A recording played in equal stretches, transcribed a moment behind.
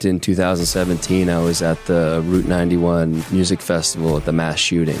In 2017, I was at the Route 91 Music Festival at the mass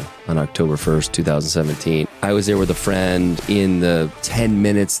shooting on October 1st, 2017. I was there with a friend. In the 10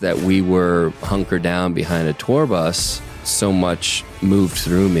 minutes that we were hunkered down behind a tour bus, so much moved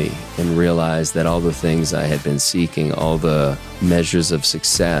through me and realized that all the things I had been seeking, all the measures of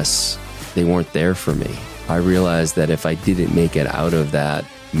success, they weren't there for me. I realized that if I didn't make it out of that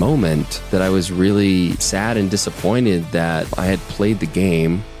moment, that I was really sad and disappointed that I had played the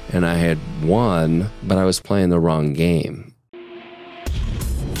game and I had won, but I was playing the wrong game.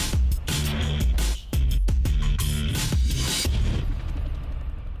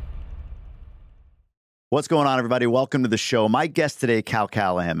 What's going on, everybody? Welcome to the show. My guest today,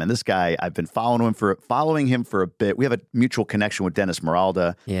 Callahan, and this guy, I've been following him for a bit. We have a mutual connection with Dennis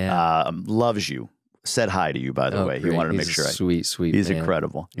Meralda. Yeah, loves you. Said hi to you, by the way. Great. He wanted to He's make sure. Sweet. He's man.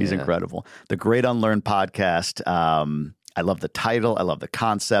 incredible. He's incredible. The Great Unlearn podcast. I love the title. I love the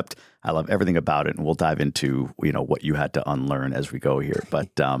concept. I love everything about it, and we'll dive into what you had to unlearn as we go here. But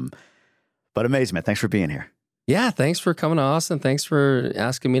amazing, man. Thanks for being here. Yeah, thanks for coming to Austin. Thanks for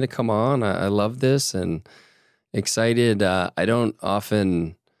asking me to come on. I love this and excited. I don't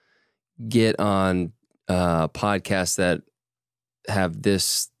often get on podcasts that have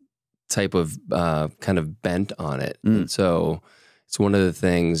this type of kind of bent on it. And so it's one of the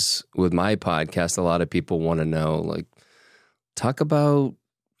things with my podcast, a lot of people want to know, like, talk about,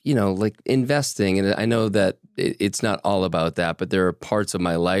 like investing. And I know that it's not all about that, but there are parts of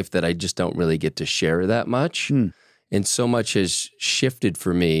my life that I just don't really get to share that much. And so much has shifted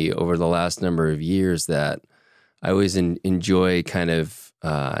for me over the last number of years that I always enjoy kind of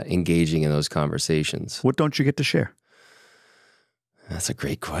engaging in those conversations. What don't you get to share? That's a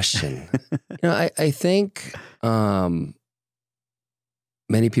great question. I think many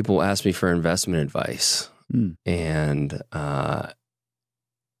people ask me for investment advice. And,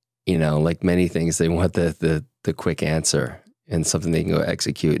 like many things, they want the quick answer and something they can go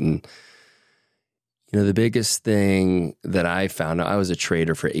execute. And, the biggest thing that I found, I was a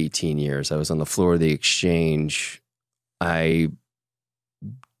trader for 18 years. I was on the floor of the exchange. I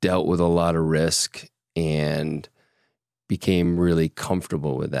dealt with a lot of risk and became really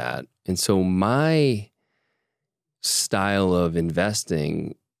comfortable with that. And so my style of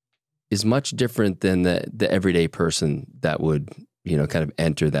investing is much different than the everyday person that would, kind of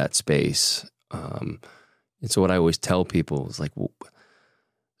enter that space. And so what I always tell people is like, well,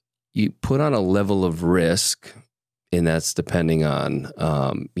 you put on a level of risk, and that's depending on,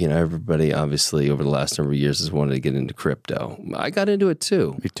 everybody obviously over the last number of years has wanted to get into crypto. I got into it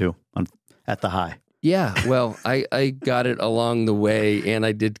too. Me too. At the high. Yeah, well, I got it along the way, and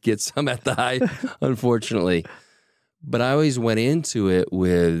I did get some at the high, unfortunately. But I always went into it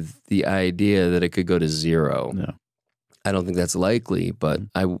with the idea that it could go to zero. Yeah. I don't think that's likely, but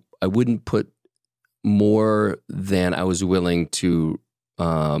I wouldn't put more than I was willing to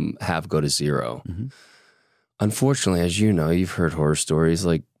have go to zero. Unfortunately, as you know, you've heard horror stories,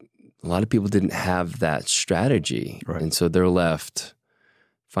 like a lot of people didn't have that strategy. Right. And so they're left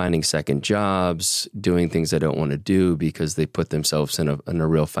finding second jobs, doing things they don't want to do because they put themselves in a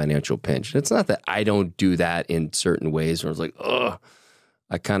real financial pinch. And it's not that I don't do that in certain ways where it's like,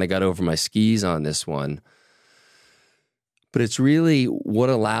 I kind of got over my skis on this one. But it's really what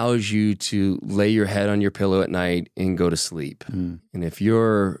allows you to lay your head on your pillow at night and go to sleep. And if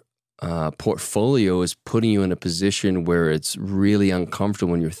your portfolio is putting you in a position where it's really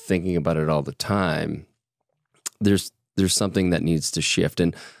uncomfortable when you're thinking about it all the time, there's something that needs to shift.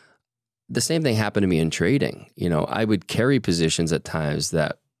 And the same thing happened to me in trading. I would carry positions at times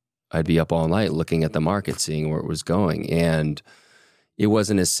that I'd be up all night looking at the market, seeing where it was going. And it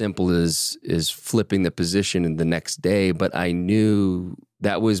wasn't as simple as flipping the position in the next day, but I knew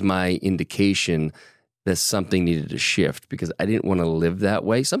that was my indication that something needed to shift because I didn't want to live that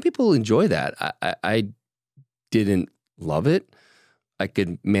way. Some people enjoy that. I didn't love it. I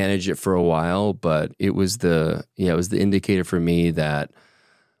could manage it for a while, but it was the indicator for me that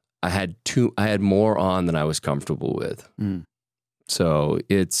I had more on than I was comfortable with. So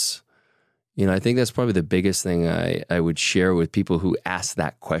it's, I think that's probably the biggest thing I would share with people who ask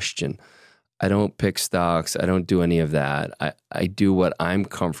that question. I don't pick stocks. I don't do any of that. I do what I'm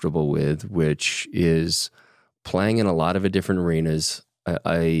comfortable with, which is playing in a lot of different arenas.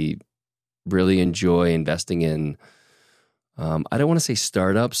 I really enjoy investing in, I don't want to say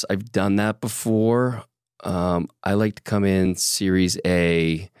startups. I've done that before. I like to come in Series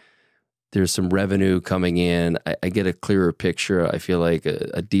A. There's some revenue coming in. I get a clearer picture. I feel like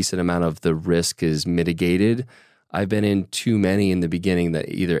a decent amount of the risk is mitigated. I've been in too many in the beginning that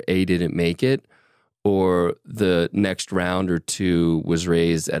either A, didn't make it, or the next round or two was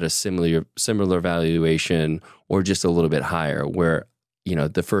raised at a similar valuation or just a little bit higher, where,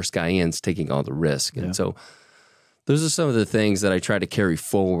 the first guy in's taking all the risk. And so those are some of the things that I try to carry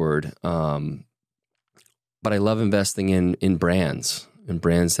forward. But I love investing in brands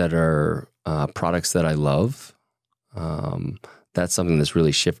that are products that I love. That's something that's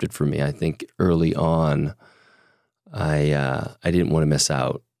really shifted for me. I think early on, I didn't want to miss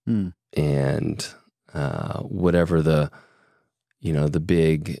out, and whatever the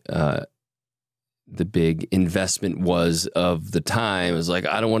big investment was of the time, it was like,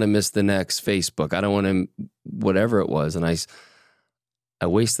 I don't want to miss the next Facebook. I don't want to, whatever it was, and I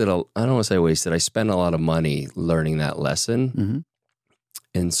wasted I don't want to say wasted. I spent a lot of money learning that lesson,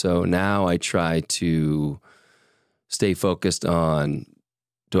 and so now I try to stay focused on,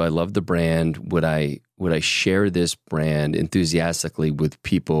 do I love the brand? Would I share this brand enthusiastically with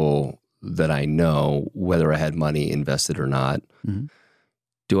people that I know, whether I had money invested or not?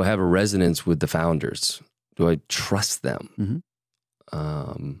 Do I have a resonance with the founders? Do I trust them?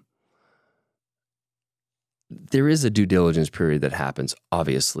 There is a due diligence period that happens,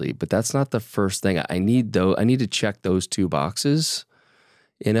 obviously, but that's not the first thing. I need to check those two boxes.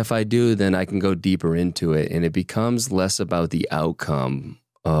 And if I do, then I can go deeper into it, and it becomes less about the outcome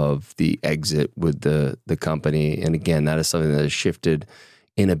of the exit with the company. And again, that is something that has shifted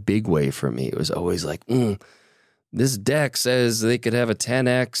in a big way for me. It was always like, this deck says they could have a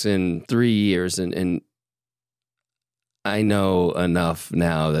 10x in 3 years. And I know enough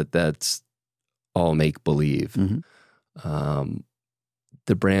now that that's all make believe.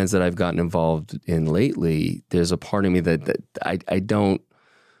 The brands that I've gotten involved in lately, there's a part of me that I don't,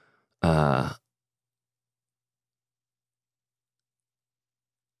 I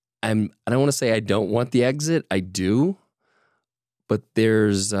don't want to say I don't want the exit. I do, but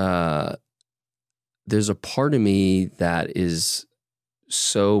there's a part of me that is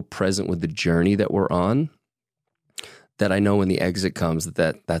so present with the journey that we're on that I know when the exit comes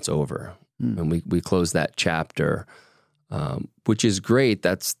that's over, and we close that chapter, which is great.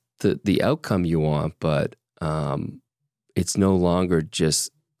 That's the outcome you want, but it's no longer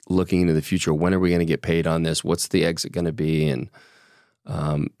just looking into the future. When are we going to get paid on this? What's the exit going to be? And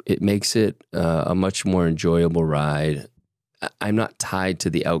it makes it a much more enjoyable ride. I'm not tied to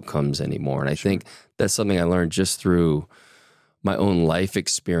the outcomes anymore. And I think that's something I learned just through my own life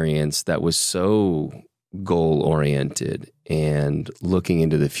experience that was so goal-oriented and looking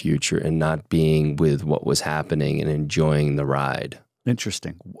into the future and not being with what was happening and enjoying the ride.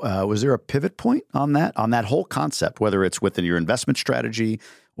 Interesting. Was there a pivot point on that whole concept, whether it's within your investment strategy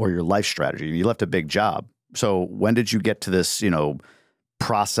or your life strategy? You left a big job. So when did you get to this,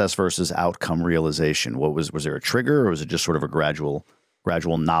 process versus outcome realization? Was there a trigger, or was it just sort of a gradual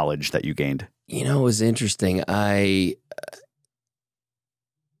knowledge that you gained? It was interesting.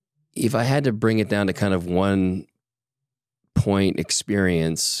 If I had to bring it down to kind of one point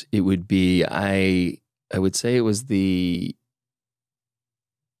experience, it would be, I would say it was near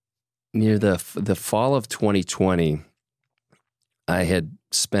the fall of 2020. I had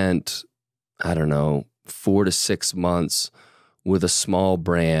spent, 4 to 6 months with a small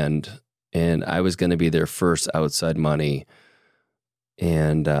brand, and I was going to be their first outside money.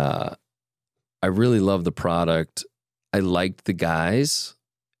 And I really loved the product. I liked the guys.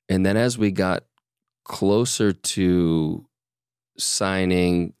 And then as we got closer to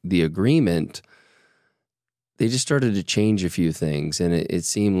signing the agreement, they just started to change a few things. And it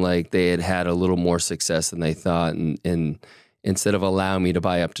seemed like they had a little more success than they thought. And instead of allowing me to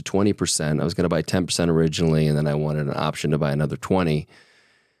buy up to 20%, I was going to buy 10% originally, and then I wanted an option to buy another 20%.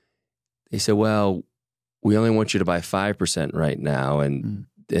 They said, well, we only want you to buy 5% right now, and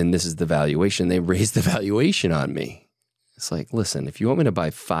this is the valuation. They raised the valuation on me. It's like, listen, if you want me to buy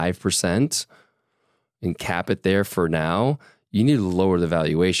 5% and cap it there for now, you need to lower the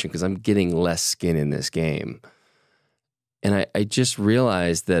valuation because I'm getting less skin in this game. And I just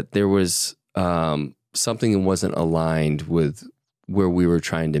realized that there was something that wasn't aligned with where we were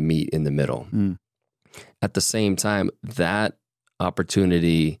trying to meet in the middle. At the same time, that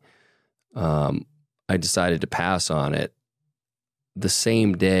opportunity, I decided to pass on it. The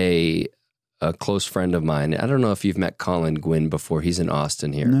same day, a close friend of mine, I don't know if you've met Colin Gwynn before. He's in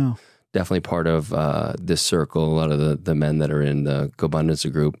Austin here. No. Definitely part of this circle, a lot of the men that are in the GoBundance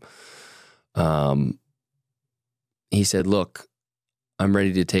group. He said, look, I'm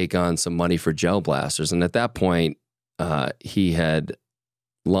ready to take on some money for Gel Blasters. And at that point, he had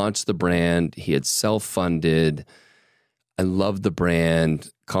launched the brand. He had self-funded. I loved the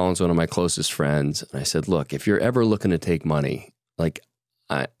brand. Colin's one of my closest friends. And I said, look, if you're ever looking to take money, like,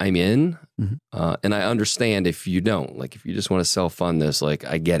 I'm in. Mm-hmm. And I understand if you don't. Like, if you just want to self-fund this, like,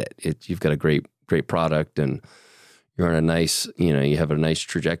 I get it. You've got a great product, and you're on a nice, you have a nice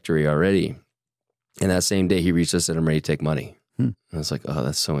trajectory already. And that same day, he reached us and said, I'm ready to take money. And I was like, oh,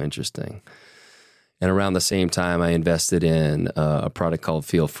 that's so interesting. And around the same time, I invested in a product called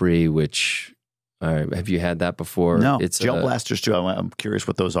Feel Free, which, have you had that before? No, it's Gel Blasters too. I'm curious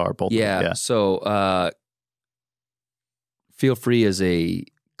what those are. Both. Yeah. So Feel Free is a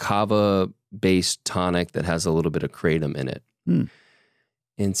kava-based tonic that has a little bit of kratom in it.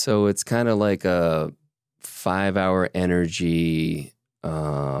 And so it's kind of like a 5-hour energy.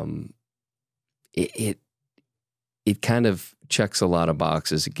 It kind of checks a lot of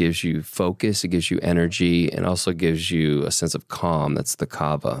boxes. It gives you focus, it gives you energy, and also gives you a sense of calm. That's the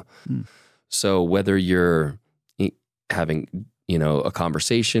kava. So whether you're having, a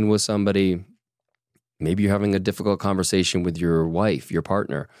conversation with somebody, maybe you're having a difficult conversation with your wife, your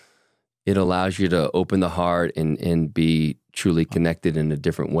partner, it allows you to open the heart and be truly connected in a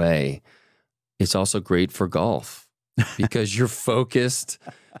different way. It's also great for golf because you're focused.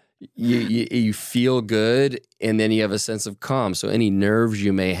 You feel good, and then you have a sense of calm. So any nerves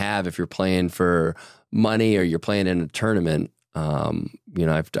you may have if you're playing for money or you're playing in a tournament,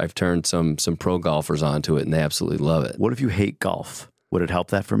 I've turned some pro golfers onto it, and they absolutely love it. What if you hate golf? Would it help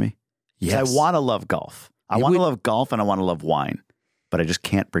that for me? Yes. I want to love golf. I want to love golf, and I want to love wine, but I just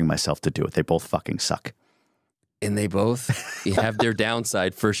can't bring myself to do it. They both fucking suck. And they both have their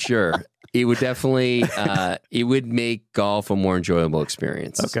downside for sure. It would definitely, it would make golf a more enjoyable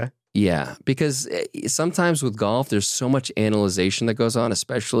experience. Okay. Yeah, because sometimes with golf, there's so much analyzation that goes on,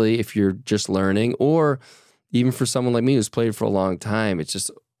 especially if you're just learning, or even for someone like me who's played for a long time, it's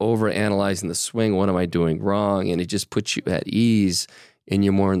just over-analyzing the swing. What am I doing wrong? And it just puts you at ease, and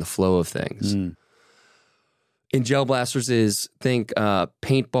you're more in the flow of things. In Gel Blasters think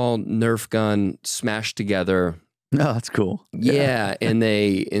paintball, Nerf gun smashed together. No, that's cool. Yeah, and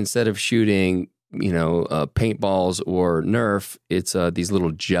they, instead of shooting, paintballs or Nerf, it's these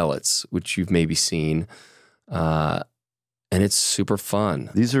little gellets, which you've maybe seen, and it's super fun.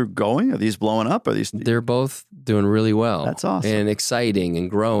 These are going? Are these blowing up? Are these? They're both doing really well. That's awesome. And exciting and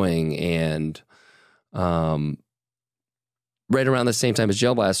growing. And right around the same time as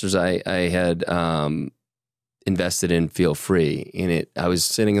Gel Blasters, I had invested in Feel Free. I was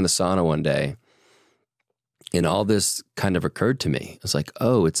sitting in the sauna one day, and all this kind of occurred to me. I was like,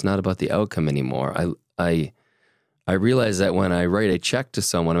 oh, it's not about the outcome anymore. I realized that when I write a check to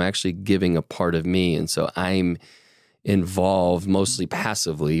someone, I'm actually giving a part of me. And so I'm involved mostly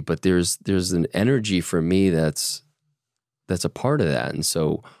passively, but there's an energy for me that's a part of that. And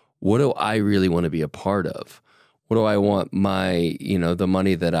so what do I really want to be a part of? What do I want my, the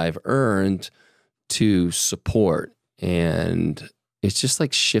money that I've earned to support? And it's just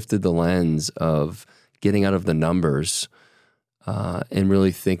like shifted the lens of getting out of the numbers and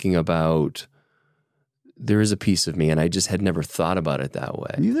really thinking about, there is a piece of me, and I just had never thought about it that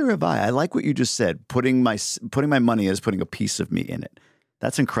way. Neither have I. I like what you just said. Putting my money as putting a piece of me in it.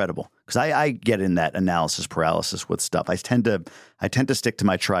 That's incredible, because I get in that analysis paralysis with stuff. I tend to stick to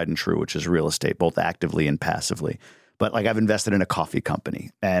my tried and true, which is real estate, both actively and passively. But like, I've invested in a coffee company,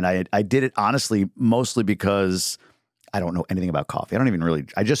 and I did it honestly mostly because I don't know anything about coffee.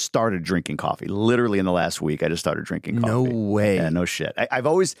 I just started drinking coffee. Literally in the last week, I just started drinking coffee. No way. Yeah, no shit. I've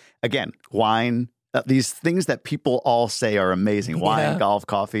always, again, wine, these things that people all say are amazing. Wine, golf,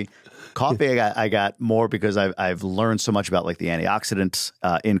 coffee. Coffee, I got more because I've learned so much about like the antioxidants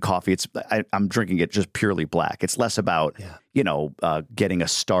in coffee. I'm drinking it just purely black. It's less about, getting a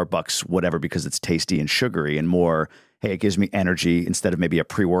Starbucks whatever because it's tasty and sugary, and more, hey, it gives me energy instead of maybe a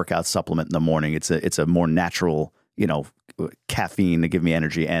pre-workout supplement in the morning. It's a more natural, caffeine to give me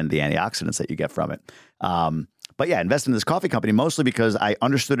energy and the antioxidants that you get from it. But yeah, invested in this coffee company mostly because I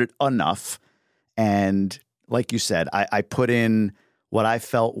understood it enough. And like you said, I put in what I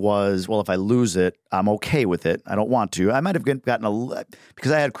felt was, well, if I lose it, I'm okay with it. I don't want to. I might have gotten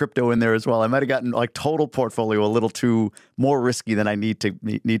because I had crypto in there as well. I might have gotten like total portfolio a little too more risky than I need to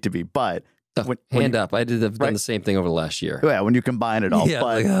be. But hand up, I have done the same thing over the last year. Yeah, when you combine it all. Yeah,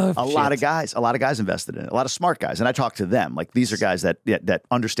 but like, a lot of guys invested in it. A lot of smart guys, and I talked to them. Like, these are guys that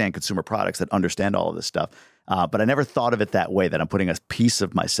understand consumer products, that understand all of this stuff. But I never thought of it that way, that I'm putting a piece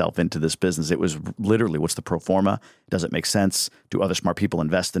of myself into this business. It was literally, what's the pro forma? Does it make sense? Do other smart people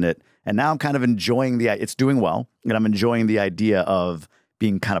invest in it? And now I'm kind of enjoying it's doing well, and I'm enjoying the idea of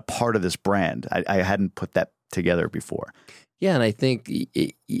being kind of part of this brand. I hadn't put that together before. Yeah, and I think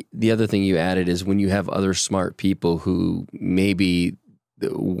the other thing you added is when you have other smart people who maybe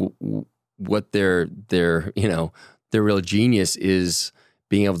what their real genius is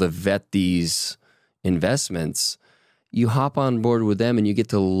being able to vet these investments, you hop on board with them and you get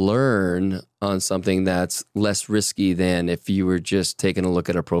to learn on something that's less risky than if you were just taking a look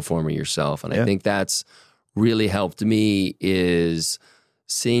at a pro forma yourself. And I think that's really helped me, is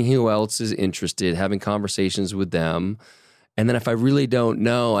seeing who else is interested, having conversations with them. And then if I really don't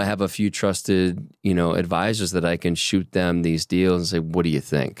know, I have a few trusted, advisors that I can shoot them these deals and say, what do you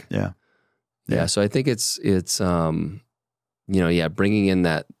think? Yeah. So I think it's bringing in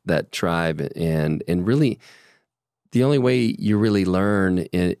that tribe and really the only way you really learn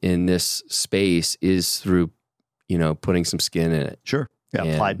in this space is through, putting some skin in it. Sure. Yeah.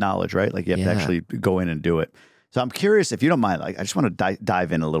 Applied knowledge, right? Like you have to actually go in and do it. So I'm curious, if you don't mind, like I just want to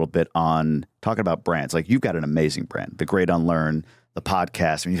dive in a little bit on talking about brands. Like you've got an amazing brand, The Great Unlearn, the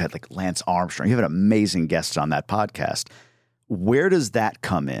podcast. I mean, you've had like Lance Armstrong. You have an amazing guest on that podcast. Where does that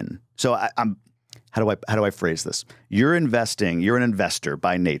come in? So how do I phrase this? You're investing. You're an investor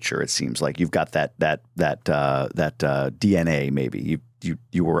by nature. It seems like you've got that DNA. Maybe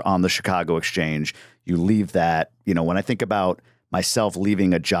you were on the Chicago Exchange. You leave that. When I think about myself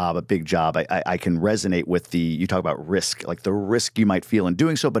leaving a job, a big job, I can resonate with you talk about risk, like the risk you might feel in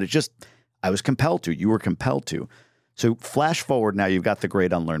doing so, but I was compelled to. You were compelled to. So flash forward now, you've got the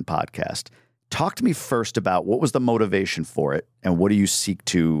Great Unlearn podcast. Talk to me first about what was the motivation for it, and what are you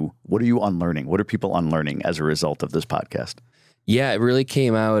unlearning? What are people unlearning as a result of this podcast? Yeah, it really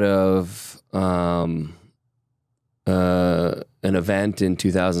came out of an event in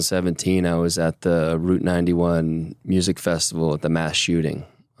 2017. I was at the Route 91 Music Festival at the mass shooting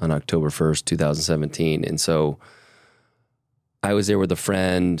on October 1st, 2017. And so I was there with a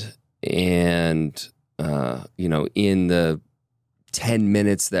friend, and, in the 10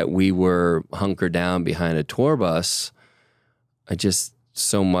 minutes that we were hunkered down behind a tour bus, I just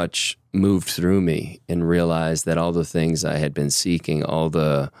so much moved through me and realized that all the things I had been seeking, all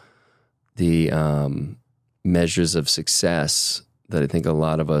the measures of success that I think a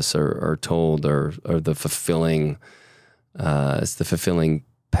lot of us are told are the fulfilling, it's the fulfilling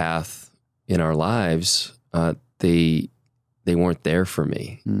path in our lives. They weren't there for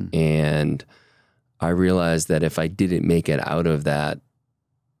me. And I realized that if I didn't make it out of that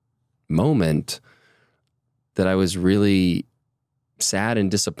moment, that I was really sad and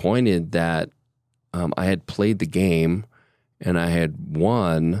disappointed that I had played the game and I had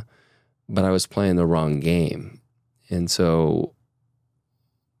won, but I was playing the wrong game. And so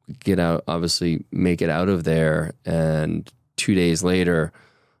obviously make it out of there. And 2 days later,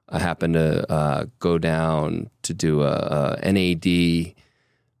 I happened to go down to do a NAD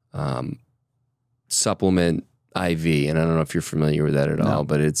supplement IV. And I don't know if you're familiar with that at all,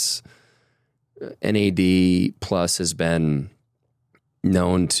 but it's NAD plus has been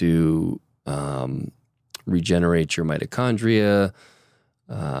known to regenerate your mitochondria.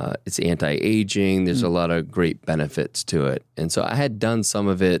 It's anti-aging. There's a lot of great benefits to it. And so I had done some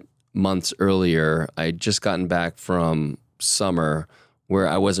of it months earlier. I'd just gotten back from summer where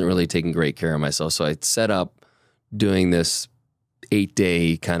I wasn't really taking great care of myself. So I set up doing this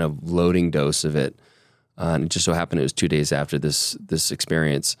 8-day kind of loading dose of it. And it just so happened it was 2 days after this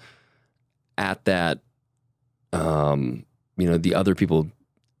experience. At that, the other people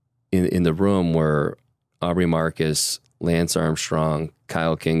in the room were Aubrey Marcus, Lance Armstrong,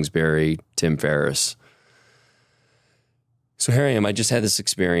 Kyle Kingsbury, Tim Ferriss. So here I am. I just had this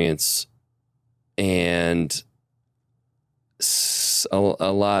experience, and a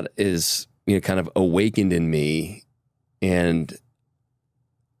lot is kind of awakened in me, and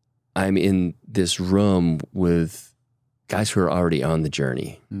I'm in this room with guys who are already on the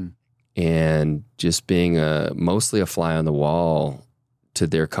journey, and just being mostly a fly on the wall to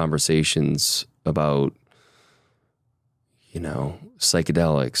their conversations about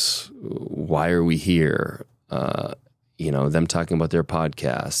psychedelics, why are we here? Them talking about their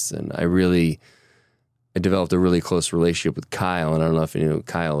podcasts. And I developed a really close relationship with Kyle. And I don't know if you know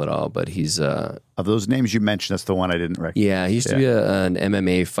Kyle at all, but he's of those names you mentioned, that's the one I didn't recognize. Yeah, he used to be an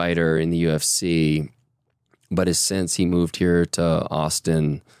MMA fighter in the UFC, but he moved here to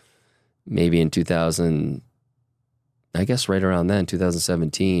Austin maybe in 2000, I guess right around then,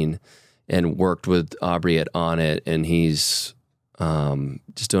 2017. And worked with Aubrey at On It, and he's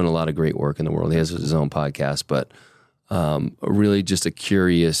just doing a lot of great work in the world. He has his own podcast, but really just a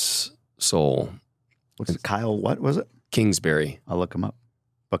curious soul. What's it, Kyle? What was it? Kingsbury. I'll look him up.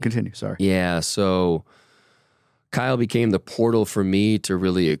 But continue. Sorry. Yeah. So Kyle became the portal for me to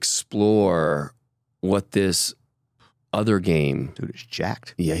really explore what this other game. Dude is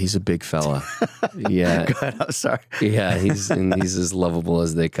jacked. Yeah, he's a big fella. Yeah. Go ahead. I'm sorry. Yeah, he's as lovable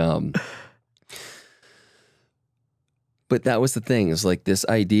as they come. But that was the thing, is like this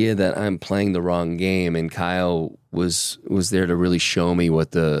idea that I'm playing the wrong game, and Kyle was there to really show me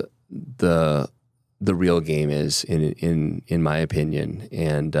what the real game is in my opinion.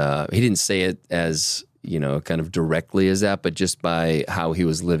 And he didn't say it as, kind of directly as that, but just by how he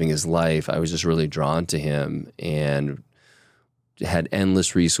was living his life, I was just really drawn to him and had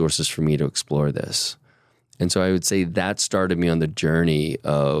endless resources for me to explore this. And so I would say that started me on the journey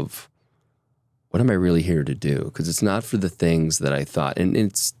of, what am I really here to do? Because it's not for the things that I thought. And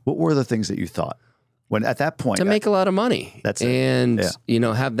it's... What were the things that you thought? When at that point... To make a lot of money. That's it. And,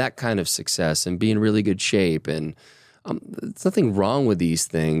 have that kind of success and be in really good shape. And there's nothing wrong with these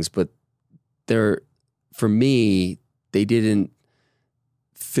things, but for me, they didn't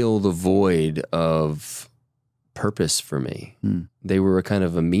fill the void of purpose for me. They were a kind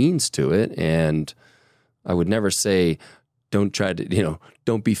of a means to it. And I would never say, don't try to,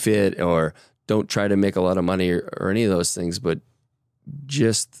 don't be fit, or don't try to make a lot of money, or any of those things, but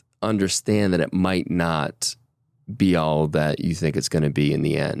just understand that it might not be all that you think it's going to be in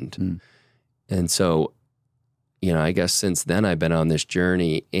the end. And so, I guess since then I've been on this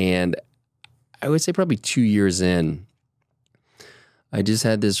journey, and I would say probably 2 years in, I just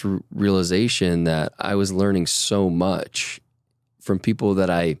had this realization that I was learning so much from people that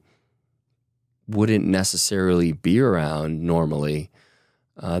I wouldn't necessarily be around normally,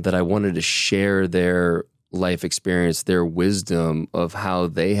 that I wanted to share their life experience, their wisdom of how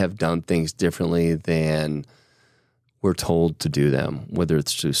they have done things differently than we're told to do them, whether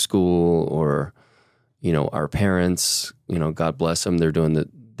it's through school or, our parents, God bless them. They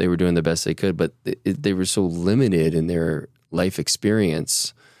were doing the best they could, but they were so limited in their life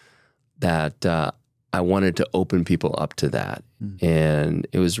experience that I wanted to open people up to that. And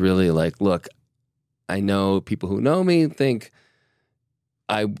it was really like, look, I know people who know me think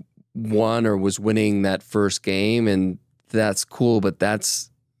I won or was winning that first game, and that's cool, but that's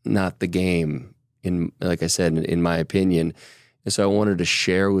not the game, like I said, in my opinion. And so I wanted to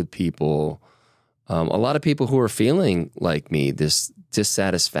share with people, a lot of people who are feeling like me, this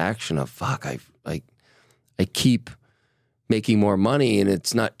dissatisfaction of, fuck, I keep making more money and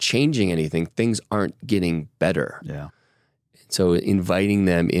it's not changing anything. Things aren't getting better. Yeah. So inviting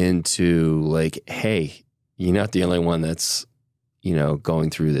them into like, hey, you're not the only one that's,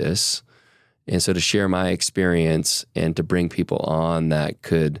 going through this. And so to share my experience and to bring people on that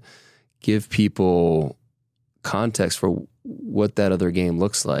could give people context for what that other game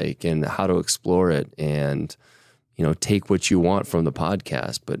looks like and how to explore it, and, take what you want from the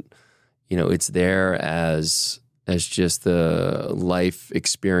podcast. But, it's there as just the life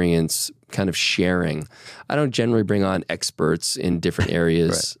experience kind of sharing. I don't generally bring on experts in different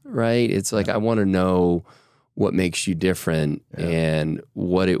areas, right? It's like, I want to know what makes you different and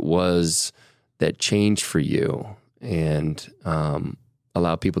what it was that changed for you, and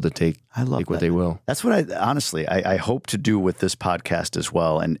allow people to take what they will. That's what I hope to do with this podcast as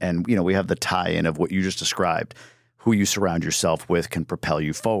well. And we have the tie-in of what you just described. Who you surround yourself with can propel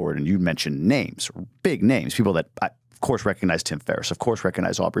you forward. And you mentioned names, big names, people that I, of course, recognize Tim Ferriss, of course,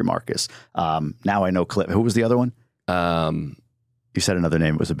 recognize Aubrey Marcus. Now I know Cliff. Who was the other one? You said another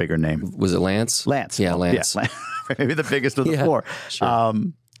name. It was a bigger name. Was it Lance? Lance. Yeah, Lance. Yeah, maybe the biggest of the four. Sure.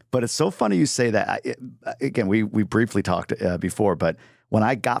 But it's so funny you say that. Again, we briefly talked before, but when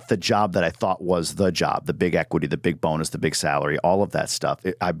I got the job that I thought was the job, the big equity, the big bonus, the big salary, all of that stuff,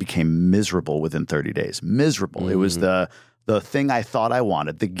 I became miserable within 30 days. Miserable. It was the thing I thought I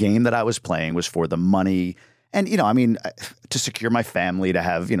wanted. The game that I was playing was for the money. And, to secure my family, to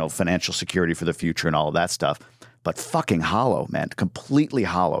have, financial security for the future and all of that stuff. But fucking hollow, man, completely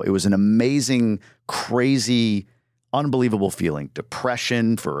hollow. It was an amazing, crazy, unbelievable feeling.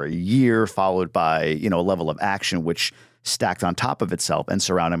 Depression for a year, followed by, a level of action, which stacked on top of itself, and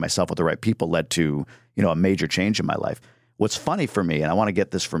surrounding myself with the right people led to, a major change in my life. What's funny for me, and I want to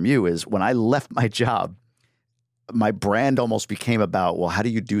get this from you, is when I left my job, my brand almost became about, well, how do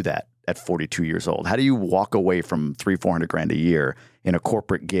you do that at 42 years old? How do you walk away from $300,000-400,000 grand a year in a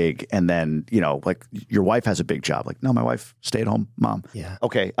corporate gig, and then, like, your wife has a big job? Like, no, my wife, stay-at-home mom. Yeah.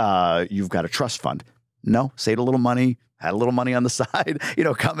 Okay, you've got a trust fund. No, saved a little money, had a little money on the side,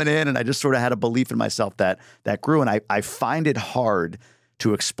 coming in, and I just sort of had a belief in myself that grew. And I find it hard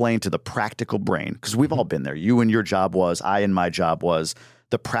to explain to the practical brain, because we've all been there. You and your job was, I and my job was,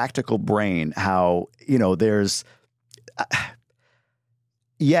 the practical brain, how, there's,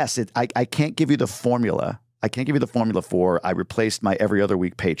 yes, I can't give you the formula. I can't give you the formula for I replaced my every other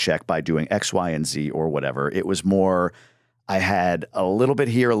week paycheck by doing X, Y, and Z or whatever. It was more, I had a little bit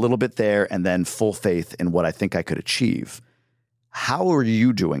here, a little bit there, and then full faith in what I think I could achieve. How are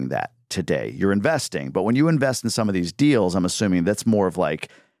you doing that? today? You're investing, but when you invest in some of these deals, I'm assuming that's more of like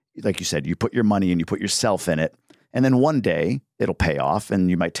you said, you put your money and you put yourself in it. And then one day it'll pay off and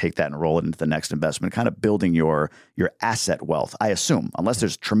you might take that and roll it into the next investment, kind of building your asset wealth, I assume, unless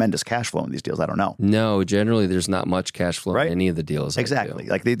there's tremendous cash flow in these deals. I don't know. No, generally there's not much cash flow in any of the deals. Exactly.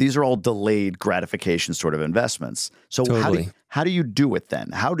 Like these are all delayed gratification sort of investments. So totally. how do you do it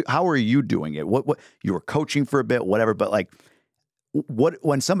then? How are you doing it? What you were coaching for a bit, whatever, but like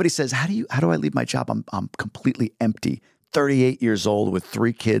when somebody says, how do I leave my job? I'm completely empty, 38 years old with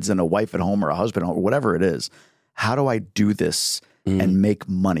 3 kids and a wife at home or a husband at home, or whatever it is. How do I do this and make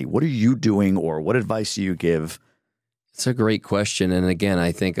money? What are you doing, or what advice do you give? It's a great question. And again,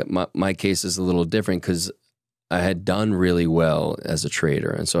 I think my case is a little different because I had done really well as a trader.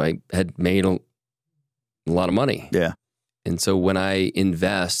 And so I had made a lot of money. Yeah. And so when I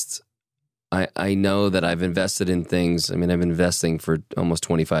invest, I know that I've invested in things. I mean, I've been investing for almost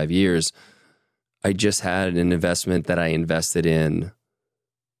 25 years. I just had an investment that I invested in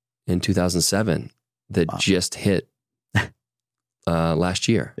 2007 that just hit last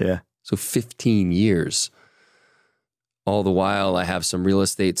year. Yeah. So 15 years. All the while, I have some real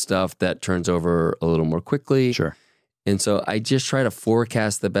estate stuff that turns over a little more quickly. Sure. And so I just try to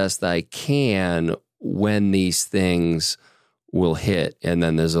forecast the best I can when these things will hit. And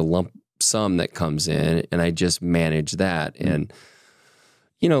then there's a lump sum that comes in, and I just manage that. And,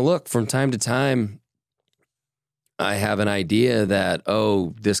 look, from time to time, I have an idea that,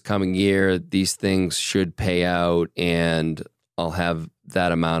 this coming year, these things should pay out and I'll have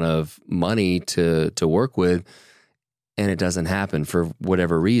that amount of money to work with. And it doesn't happen for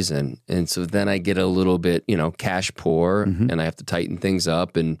whatever reason. And so then I get a little bit, cash poor, and I have to tighten things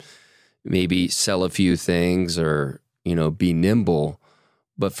up and maybe sell a few things or, be nimble.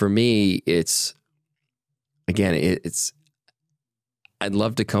 But for me, I'd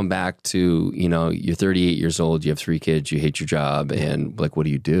love to come back to, you're 38 years old, you have 3 kids, you hate your job, and like, what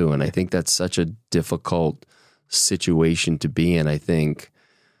do you do? And I think that's such a difficult situation to be in. I think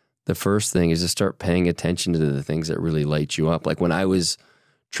the first thing is to start paying attention to the things that really light you up. Like when I was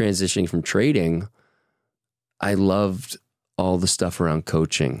transitioning from trading, I loved all the stuff around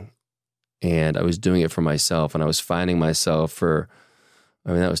coaching, and I was doing it for myself, and I was finding myself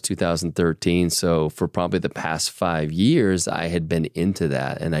that was 2013. So for probably the past 5 years, I had been into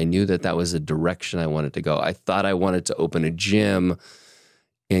that. And I knew that was a direction I wanted to go. I thought I wanted to open a gym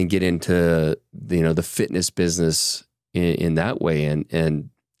and get into, the fitness business in that way.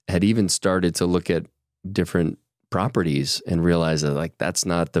 And had even started to look at different properties and realize that that's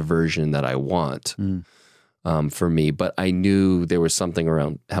not the version that I want for me. But I knew there was something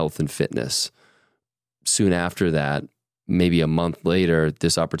around health and fitness. Soon after that, maybe a month later,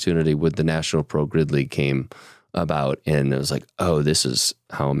 this opportunity with the National Pro Grid League came about, and it was like, this is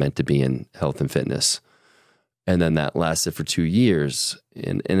how I'm meant to be in health and fitness. And then that lasted for 2 years.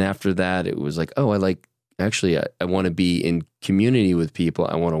 And after that, it was like, I want to be in community with people.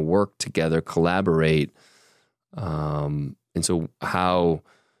 I want to work together, collaborate. And so how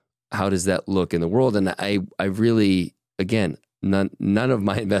does that look in the world? And I really, again, none of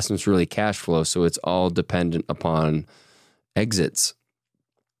my investments really cash flow. So it's all dependent upon exits.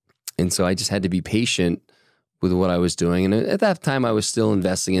 And so I just had to be patient with what I was doing. And at that time, I was still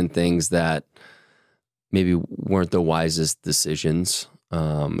investing in things that maybe weren't the wisest decisions.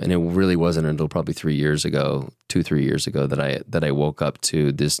 And it really wasn't until probably 3 years ago, 2-3 years ago, that I woke up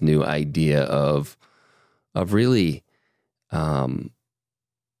to this new idea of really,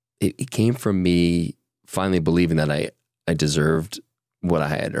 it came from me finally believing that I deserved what I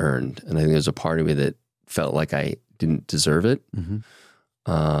had earned. And I think there's a part of me that felt like I didn't deserve it.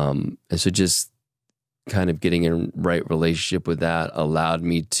 And so just kind of getting in right relationship with that allowed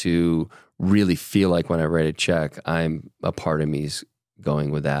me to really feel like when I write a check, I'm a part of me's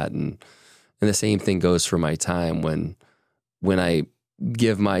going with that. And the same thing goes for my time. When I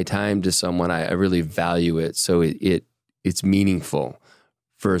give my time to someone, I really value it. So it's meaningful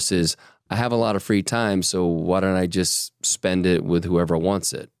versus I have a lot of free time. So why don't I just spend it with whoever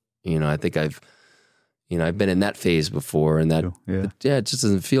wants it? I think I've been in that phase before, and that, it just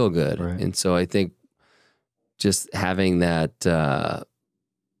doesn't feel good. Right. And so I think just having that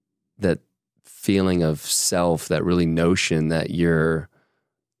feeling of self, that really notion that you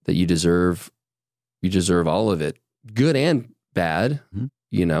deserve all of it, good and bad, and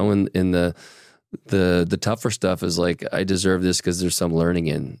the tougher stuff is like, I deserve this because there's some learning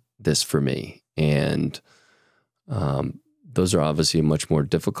in this for me. And those are obviously much more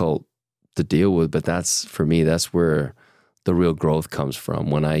difficult to deal with, but that's where the real growth comes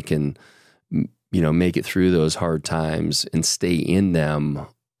from. When I can, make it through those hard times and stay in them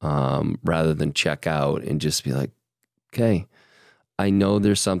rather than check out and just be like, okay, I know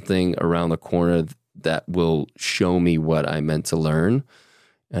there's something around the corner that will show me what I meant to learn,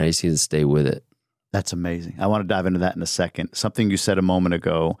 and I just need to stay with it. That's amazing. I want to dive into that in a second. Something you said a moment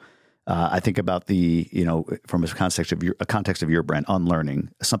ago, I think about from a context of your brand, Unlearning,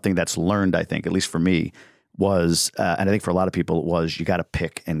 something that's learned, I think, at least for me, was, and I think for a lot of people, it was, you got to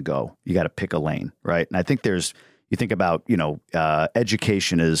pick and go. You got to pick a lane, right? And I think you think about,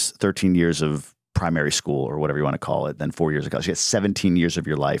 education is 13 years of primary school or whatever you want to call it, then 4 years ago. So you get 17 years of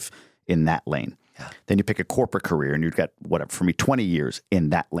your life in that lane. Yeah. Then you pick a corporate career and you've got, whatever, for me, 20 years in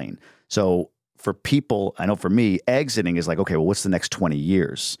that lane. So for people, I know for me, exiting is like, okay, well, what's the next 20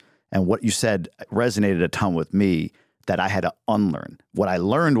 years? And what you said resonated a ton with me, that I had to unlearn. What I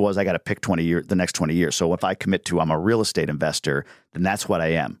learned was I got to pick the next 20 years. So if I commit to, I'm a real estate investor, then that's what I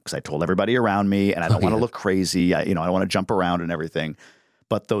am. Because I told everybody around me, and I don't want to look crazy. I don't want to jump around and everything.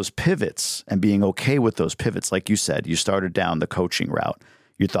 But those pivots and being okay with those pivots, like you said, you started down the coaching route.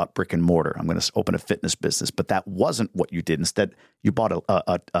 You thought brick and mortar, I'm going to open a fitness business, but that wasn't what you did. Instead, you bought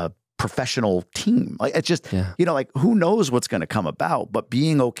a professional team. Like it's just, like who knows what's going to come about, but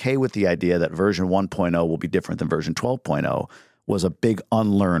being okay with the idea that version 1.0 will be different than version 12.0 was a big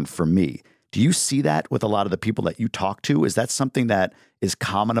unlearn for me. Do you see that with a lot of the people that you talk to? Is that something that is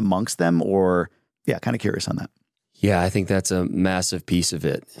common amongst them, or kind of curious on that? Yeah, I think that's a massive piece of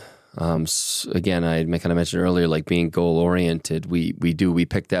it. Again, I kind of mentioned earlier, like being goal oriented, we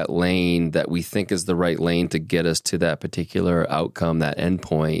pick that lane that we think is the right lane to get us to that particular outcome, that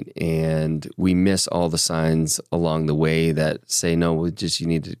endpoint, and we miss all the signs along the way that say, no, you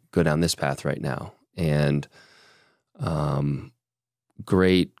need to go down this path right now. And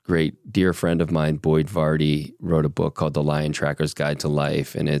great dear friend of mine, Boyd Vardy, wrote a book called The Lion Tracker's Guide to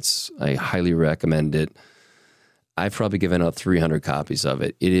Life, and I highly recommend it. I've probably given out 300 copies of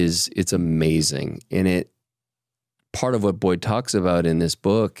it. It's amazing. And part of what Boyd talks about in this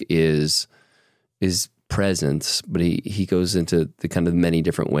book is presence, but he goes into the kind of many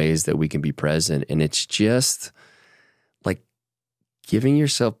different ways that we can be present. And it's just like pointing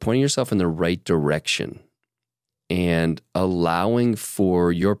yourself in the right direction and allowing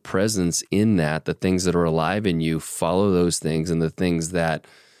for your presence in that, the things that are alive in you, follow those things, and the things that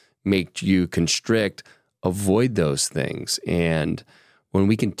make you constrict, avoid those things. And when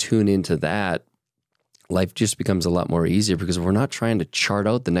we can tune into that, life just becomes a lot more easier, because we're not trying to chart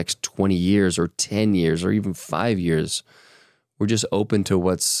out the next 20 years or 10 years or even 5 years. We're just open to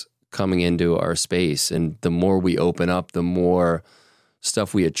what's coming into our space. And the more we open up, the more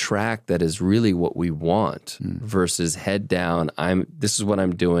stuff we attract that is really what we want, versus head down. This is what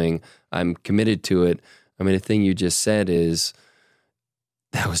I'm doing. I'm committed to it. I mean, the thing you just said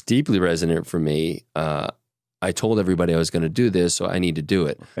that was deeply resonant for me. I told everybody I was going to do this, so I need to do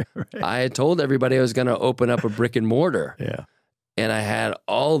it. Right. I had told everybody I was going to open up a brick and mortar. Yeah. And I had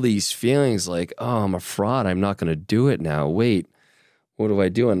all these feelings like, oh, I'm a fraud. I'm not going to do it now. Wait, what do I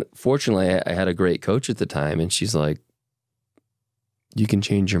do? And fortunately, I had a great coach at the time, and she's like, you can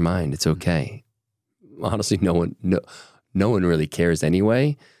change your mind. It's okay. Honestly, no one really cares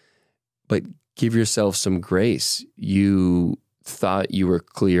anyway, but give yourself some grace. You thought you were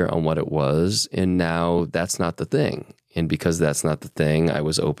clear on what it was, and now that's not the thing. And because that's not the thing, I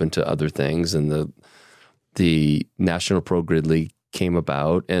was open to other things, and the National Pro Grid League came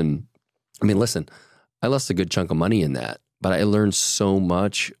about. And I mean, listen, I lost a good chunk of money in that, but I learned so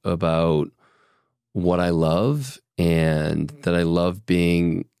much about what I love, and that I love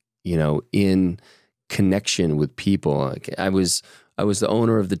being, in connection with people. Like I was the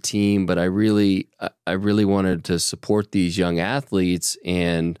owner of the team, but I really wanted to support these young athletes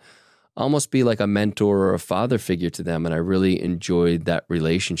and almost be like a mentor or a father figure to them. And I really enjoyed that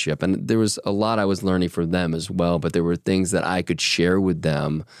relationship. And there was a lot I was learning from them as well, but there were things that I could share with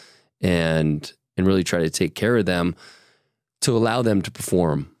them and really try to take care of them to allow them to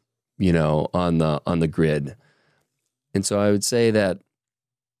perform, on the grid. And so I would say that,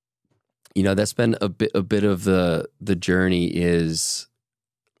 that's been a bit of the journey, is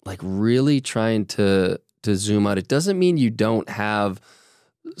like really trying to zoom out. It doesn't mean you don't have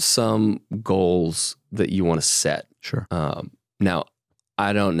some goals that you want to set. Sure. Now,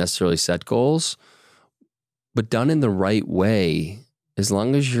 I don't necessarily set goals, but done in the right way, as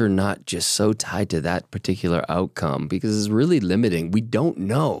long as you're not just so tied to that particular outcome, because it's really limiting. We don't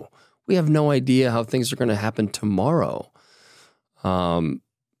know. We have no idea how things are going to happen tomorrow.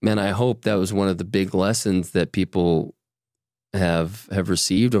 And I hope that was one of the big lessons that people have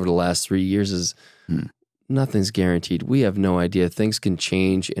received over the last 3 years is nothing's guaranteed. We have no idea. Things can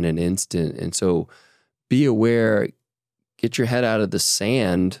change in an instant. And so be aware, get your head out of the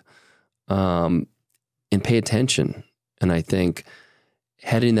sand, and pay attention. And I think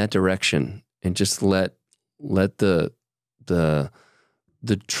head in that direction and just let the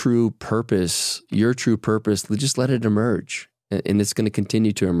true purpose, your true purpose, just let it emerge. And it's going to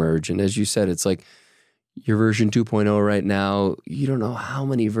continue to emerge. And as you said, it's like your version 2.0 right now, you don't know how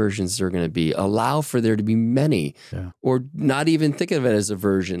many versions there are going to be. Allow for there to be many, or not even think of it as a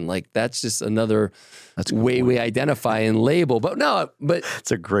version. Like that's just another way we identify and label. But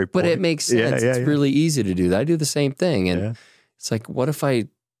it's a great point. But it makes sense. It's really easy to do that. I do the same thing. And it's like, what if I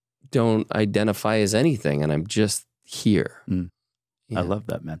don't identify as anything and I'm just here? I love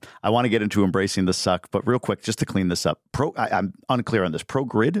that, man. I want to get into embracing the suck, but real quick, just to clean this up. I'm unclear on this. Pro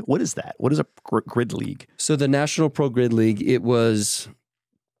Grid, what is that? What is a grid league? So the National Pro Grid League, there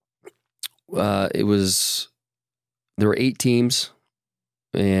were 8 teams,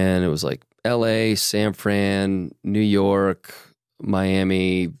 and it was like LA, San Fran, New York,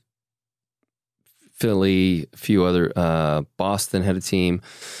 Miami, Philly, a few other, Boston had a team,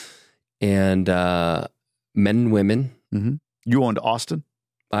 and men and women. Mm-hmm. You owned Austin?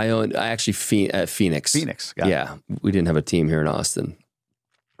 I actually Phoenix. Phoenix, yeah. We didn't have a team here in Austin.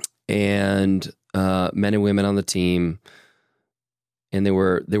 And men and women on the team. And there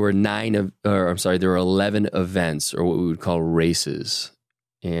were 11 events, or what we would call races.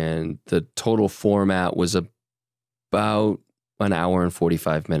 And the total format was about an hour and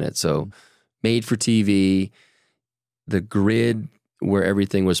 45 minutes. So made for TV. The grid where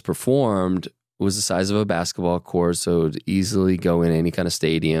everything was performed was the size of a basketball court, so it would easily go in any kind of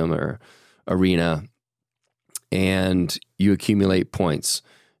stadium or arena. And you accumulate points.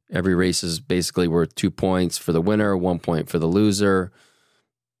 Every race is basically worth 2 points for the winner, 1 point for the loser,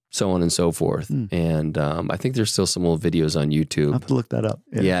 so on and so forth. And I think there's still some old videos on YouTube. I'll have to look that up.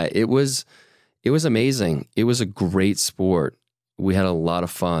 Yeah, it was amazing. It was a great sport. We had a lot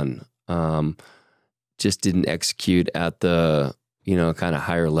of fun. Just didn't execute at the kind of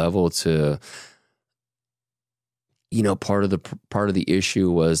higher level to. Part of the issue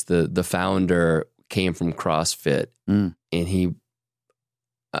was the founder came from CrossFit, and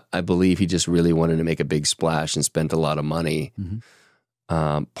I believe he just really wanted to make a big splash and spent a lot of money,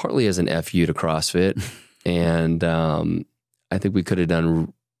 partly as an FU to CrossFit. And I think we could have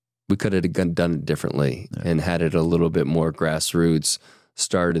done it differently and had it a little bit more grassroots.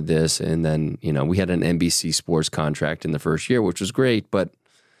 Started this, and then we had an NBC Sports contract in the first year, which was great, but.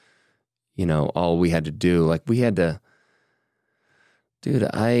 All we had to do, I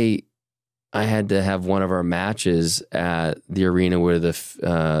had to have one of our matches at the arena where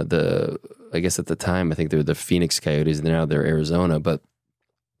I guess at the time, I think they were the Phoenix Coyotes, and now they're Arizona, but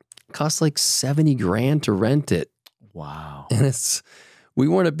it cost like $70,000 to rent it. Wow. And we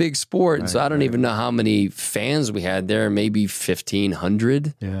weren't a big sport, so I don't even know how many fans we had there, maybe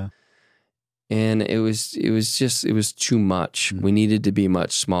 1,500. Yeah. And it was too much. We needed to be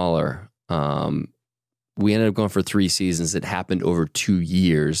much smaller. We ended up going for 3 seasons. It happened over 2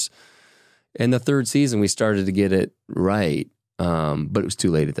 years. And the 3rd season, we started to get it right. But it was too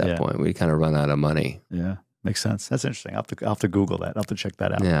late at that point. We kind of run out of money. Yeah, makes sense. That's interesting. I'll have to Google that. I'll have to check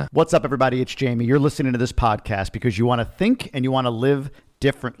that out. Yeah. What's up, everybody? It's Jamie. You're listening to this podcast because you want to think and you want to live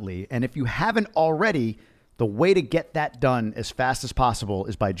differently. And if you haven't already, the way to get that done as fast as possible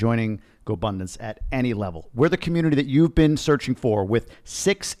is by joining GoBundance at any level. We're the community that you've been searching for, with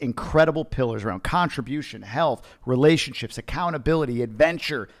 6 incredible pillars around contribution, health, relationships, accountability,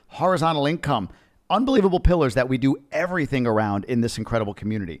 adventure, horizontal income. Unbelievable pillars that we do everything around in this incredible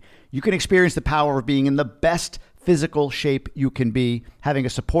community. You can experience the power of being in the best physical shape you can be, having a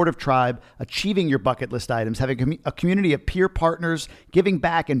supportive tribe, achieving your bucket list items, having a community of peer partners, giving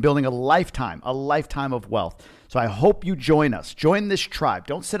back, and building a lifetime of wealth. So I hope you join us. Join this tribe.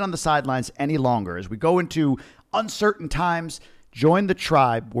 Don't sit on the sidelines any longer. As we go into uncertain times, join the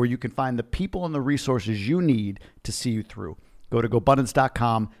tribe where you can find the people and the resources you need to see you through. Go to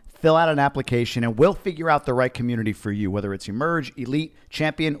GoBundance.com, fill out an application, and we'll figure out the right community for you, whether it's Emerge, Elite,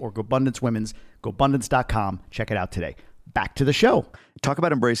 Champion, or GoBundance Women's. GoBundance.com. Check it out today. Back to the show. Talk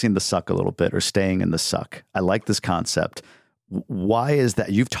about embracing the suck a little bit, or staying in the suck. I like this concept. Why is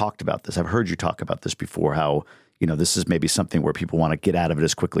that? You've talked about this. I've heard you talk about this before, how, this is maybe something where people want to get out of it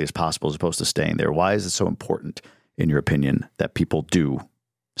as quickly as possible as opposed to staying there. Why is it so important, in your opinion, that people do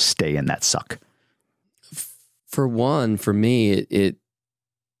stay in that suck? For one, for me, it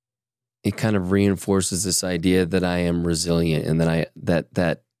kind of reinforces this idea that I am resilient and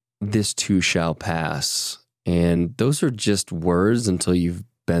that this too shall pass. And those are just words until you've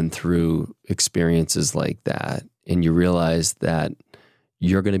been through experiences like that and you realize that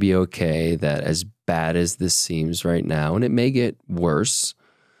you're going to be okay, that as bad as this seems right now, and it may get worse,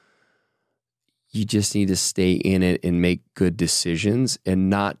 you just need to stay in it and make good decisions and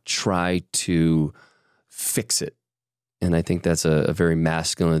not try to fix it. And I think that's a very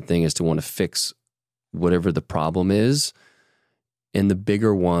masculine thing, is to want to fix whatever the problem is. And the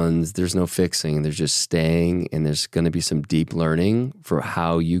bigger ones, there's no fixing. There's just staying, and there's going to be some deep learning for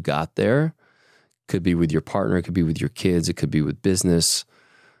how you got there. Could be with your partner, it could be with your kids, it could be with business.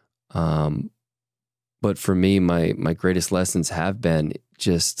 But for me, my greatest lessons have been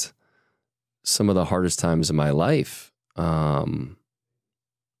just some of the hardest times of my life. Yeah.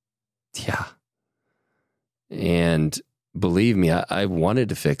 And believe me, I wanted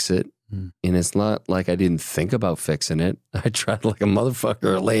to fix it. And it's not like I didn't think about fixing it. I tried like a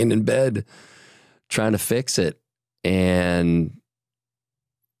motherfucker laying in bed trying to fix it. And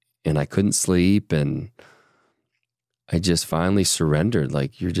I couldn't sleep. And I just finally surrendered.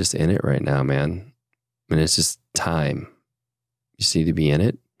 Like, you're just in it right now, man. And it's just time. You just need to be in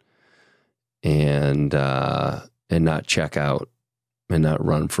it and not check out and not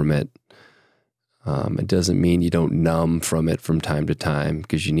run from it. It doesn't mean you don't numb from it from time to time,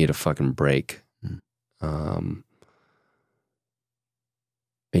 because you need a fucking break. And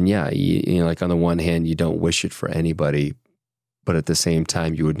yeah, you know, like on the one hand, you don't wish it for anybody, but at the same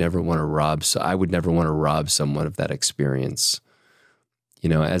time, you would never want to rob. So I would never want to rob someone of that experience. You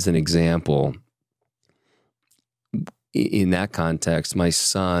know, as an example, in that context, my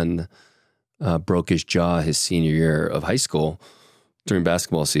son broke his jaw his senior year of high school during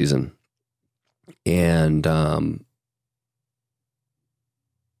basketball season. And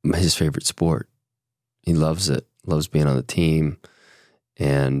his favorite sport. He loves it, loves being on the team.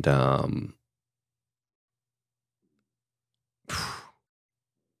 And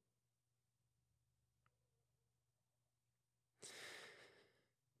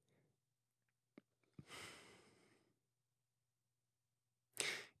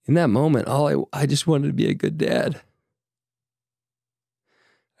in that moment, I just wanted to be a good dad.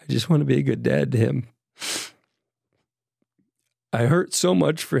 I just want to be a good dad to him. I hurt so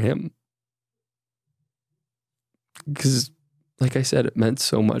much for him because, like I said, it meant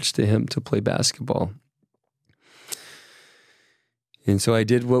so much to him to play basketball. And so I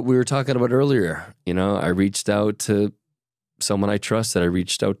did what we were talking about earlier. You know, I reached out to someone I trusted. I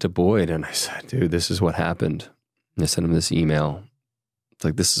reached out to Boyd and I said, dude, this is what happened. And I sent him this email. It's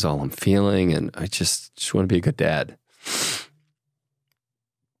like, this is all I'm feeling. And I just want to be a good dad.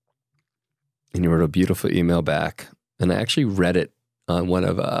 And he wrote a beautiful email back. And I actually read it on one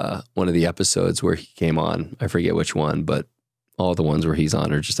of the episodes where he came on. I forget which one, but all the ones where he's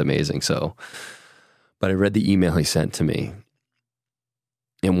on are just amazing. So, but I read the email he sent to me.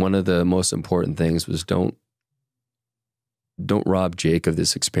 And one of the most important things was don't rob Jake of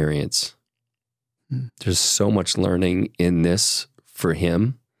this experience. There's so much learning in this for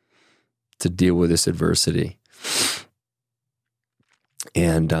him to deal with this adversity.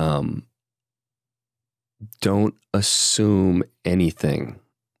 And don't assume anything.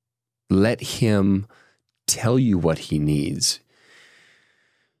 Let him tell you what he needs.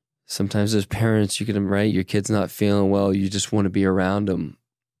 Sometimes as parents, you can, right? Your kid's not feeling well. You just want to be around him.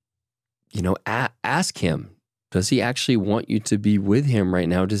 You know, ask him, does he actually want you to be with him right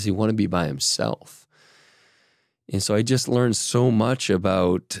now? Does he want to be by himself? And so I just learned so much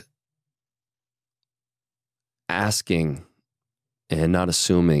about asking and not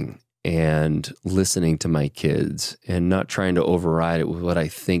assuming and listening to my kids and not trying to override it with what I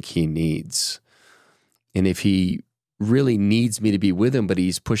think he needs. And if he really needs me to be with him, but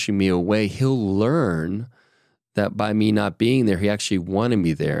he's pushing me away, he'll learn that by me not being there, he actually wanted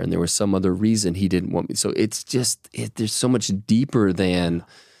me there. And there was some other reason he didn't want me. So it's just, there's so much deeper than,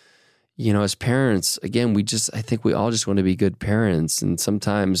 you know, as parents, again, I think we all just want to be good parents. And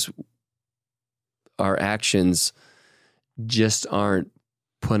sometimes our actions just aren't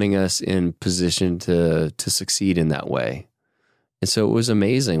putting us in position to succeed in that way. And so it was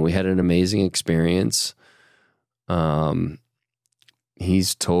amazing. We had an amazing experience.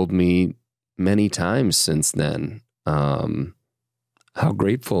 He's told me many times since then how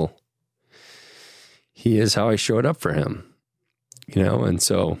grateful he is, how I showed up for him, you know. And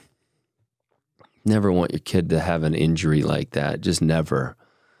so never want your kid to have an injury like that, just never.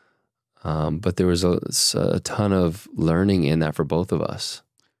 But there was a ton of learning in that for both of us.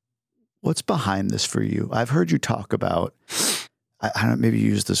 What's behind this for you? I've heard you talk about, I don't know, maybe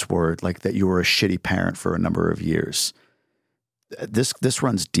use this word, like that you were a shitty parent for a number of years. This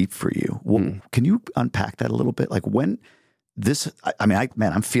runs deep for you. Well, can you unpack that a little bit? Like when this,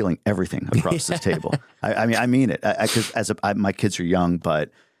 I'm feeling everything across this table. I mean it, because my kids are young,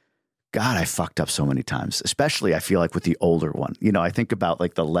 but God, I fucked up so many times, especially I feel like with the older one. You know, I think about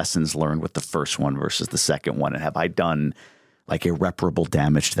like the lessons learned with the first one versus the second one. And have I done like irreparable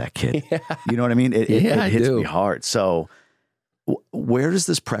damage to that kid? Yeah. You know what I mean? It I hits do. me hard. So where does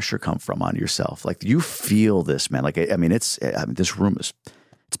this pressure come from on yourself? Like, you feel this, man. Like, I mean, this room is,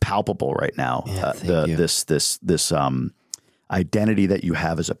 it's palpable right now. Yeah, thank you. This identity that you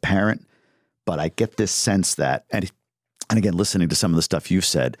have as a parent, but I get this sense that, and again, listening to some of the stuff you've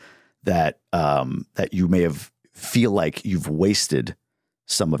said, that you may have feel like you've wasted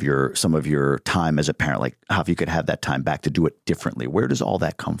some of your time as a parent. Like, how if you could have that time back to do it differently? Where does all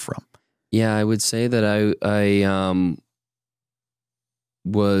that come from? Yeah, I would say that I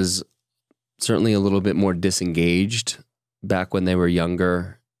was certainly a little bit more disengaged back when they were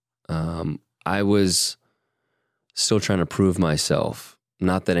younger. I was still trying to prove myself.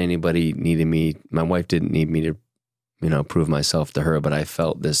 Not that anybody needed me. My wife didn't need me to, prove myself to her, but I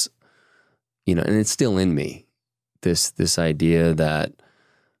felt this, and it's still in me, this idea that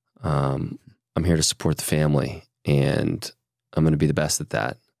I'm here to support the family and I'm going to be the best at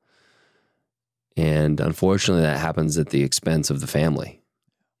that. And unfortunately, that happens at the expense of the family,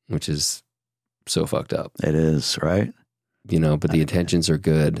 which is so fucked up. It is, right? But the intentions are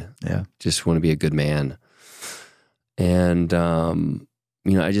good. Yeah. Just want to be a good man. And,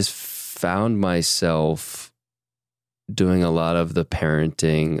 I just found myself doing a lot of the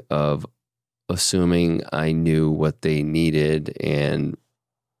parenting of assuming I knew what they needed and,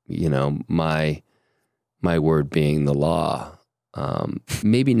 my word being the law.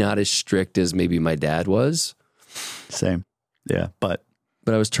 Maybe not as strict as maybe my dad was. Same. Yeah. But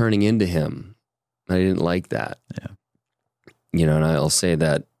I was turning into him. I didn't like that. Yeah. And I'll say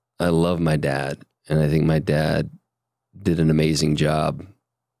that I love my dad, and I think my dad did an amazing job,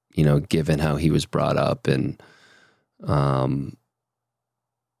 given how he was brought up, and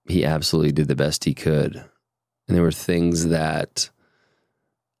he absolutely did the best he could. And there were things that,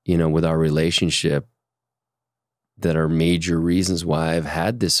 with our relationship that are major reasons why I've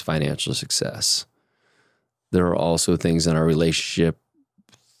had this financial success. There are also things in our relationship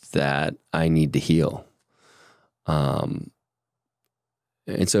that I need to heal. And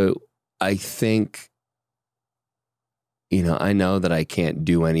so I think, I know that I can't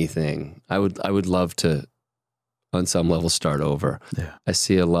do anything. I would love to, on some level, start over. Yeah. I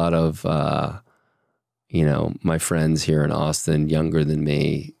see a lot of, my friends here in Austin, younger than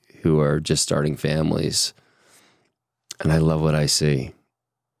me, who are just starting families. And I love what I see,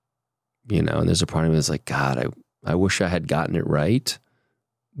 and there's a part of me that's like, God, I wish I had gotten it right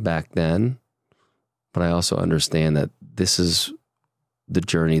back then. But I also understand that this is the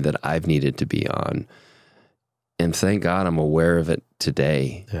journey that I've needed to be on. And thank God I'm aware of it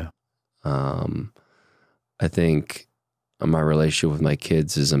today. Yeah. I think my relationship with my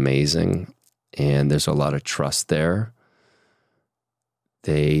kids is amazing, and there's a lot of trust there.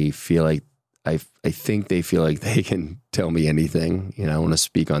 They feel like, I think they feel like they can tell me anything. I want to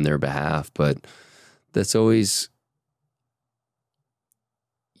speak on their behalf, but that's always,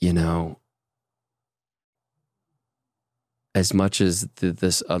 as much as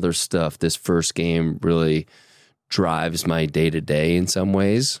this other stuff, this first game really drives my day to day in some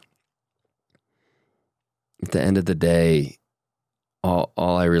ways. At the end of the day, all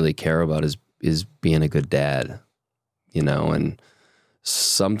I really care about is being a good dad, and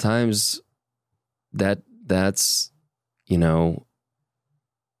sometimes that's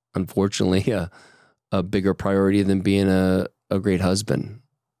unfortunately a bigger priority than being a great husband,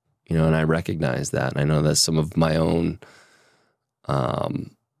 and I recognize that. And I know that's some of my own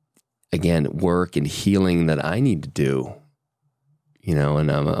again, work and healing that I need to do, and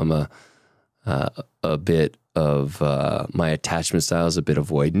I'm a bit of, my attachment style is a bit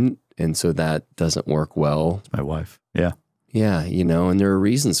avoidant. And so that doesn't work well. my wife. Yeah. Yeah. And there are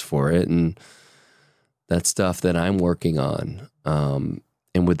reasons for it. And that's stuff that I'm working on.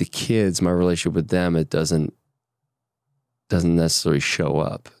 And with the kids, my relationship with them, it doesn't necessarily show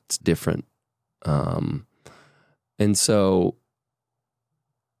up. It's different. And so,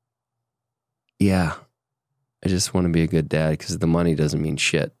 yeah, I just want to be a good dad because the money doesn't mean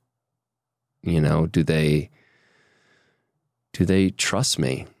shit. Do they trust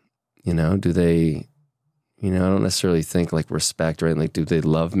me? Do they, I don't necessarily think like respect, right? Like, do they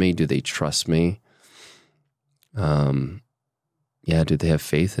love me? Do they trust me? Yeah. Do they have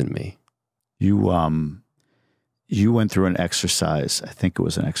faith in me? You went through an exercise. I think it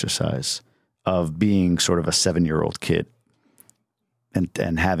was an exercise of being sort of a 7-year-old kid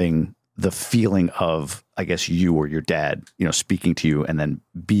and having the feeling of, I guess, you or your dad, speaking to you and then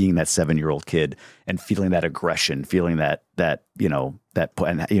being that 7-year-old kid and feeling that aggression, feeling that,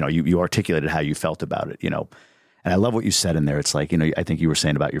 and, you articulated how you felt about it, and I love what you said in there. It's like, I think you were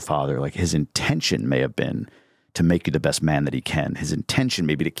saying about your father, like his intention may have been to make you the best man that he can. His intention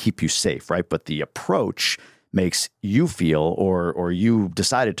may be to keep you safe, right? But the approach makes you feel, or you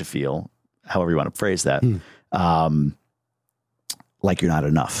decided to feel, however you want to phrase that, like you're not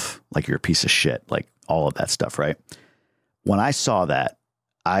enough, like you're a piece of shit, like all of that stuff, right? When I saw that,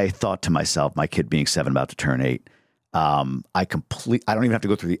 I thought to myself, my kid being 7, about to turn 8, I don't even have to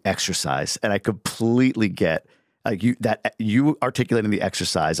go through the exercise, and I completely get like you articulating the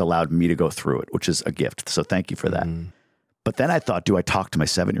exercise allowed me to go through it, which is a gift. So thank you for that. But then I thought, do I talk to my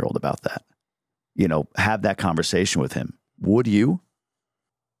 7-year-old about that? Have that conversation with him. Would you?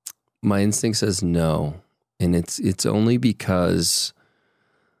 My instinct says no. And it's only because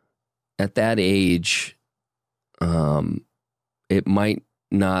at that age, it might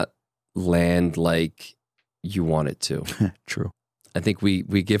not land like you want it to. True. I think we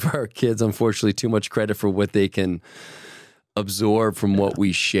give our kids, unfortunately, too much credit for what they can absorb from what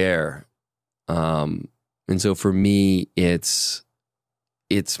we share. And so for me, it's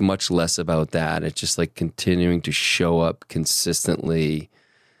much less about that. It's just like continuing to show up consistently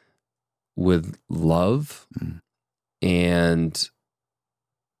with love and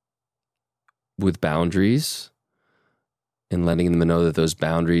with boundaries, and letting them know that those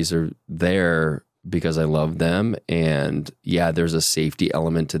boundaries are there because I love them. And yeah, there's a safety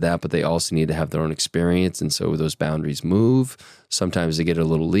element to that, but they also need to have their own experience. And so those boundaries move. Sometimes they get a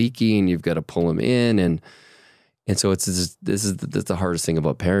little leaky and you've got to pull them in. And so that's the hardest thing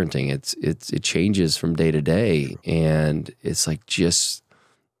about parenting. It changes from day to day. And it's like, it's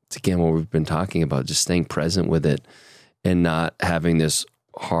again, what we've been talking about, just staying present with it and not having this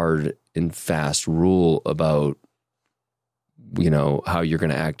hard and fast rule about, how you're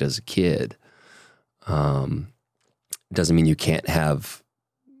going to act as a kid. Doesn't mean you can't have,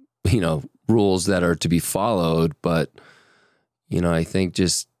 rules that are to be followed, but, I think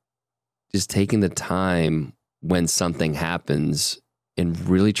just taking the time when something happens and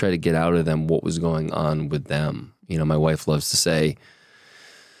really try to get out of them what was going on with them. My wife loves to say,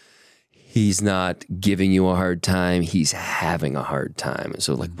 he's not giving you a hard time, he's having a hard time. And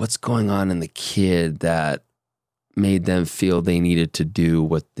so like, what's going on in the kid that made them feel they needed to do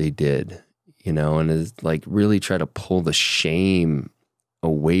what they did, and it's like really try to pull the shame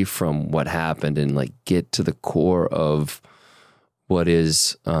away from what happened and like get to the core of what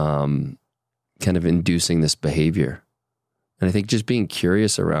is kind of inducing this behavior. And I think just being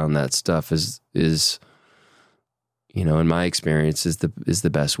curious around that stuff is in my experience is the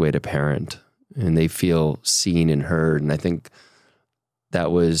best way to parent, and they feel seen and heard. And I think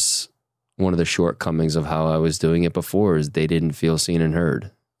that was one of the shortcomings of how I was doing it before, is they didn't feel seen and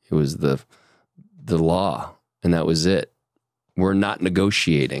heard. It was the law, and that was it. We're not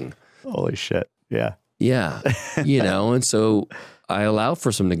negotiating. Holy shit. Yeah. Yeah. And so I allow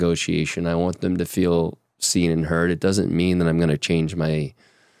for some negotiation. I want them to feel seen and heard. It doesn't mean that I'm going to change my,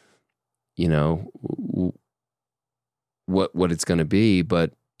 what it's going to be,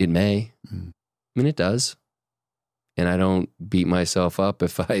 but it may. I mean, it does. And I don't beat myself up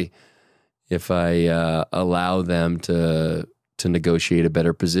if I allow them to negotiate a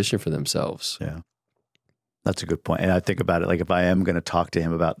better position for themselves. Yeah. That's a good point. And I think about it, like if I am going to talk to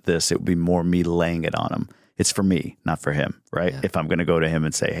him about this, it would be more me laying it on him. It's for me, not for him, right? Yeah. If I'm going to go to him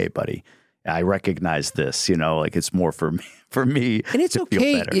and say, hey, buddy, I recognize this, like it's more for me. And it's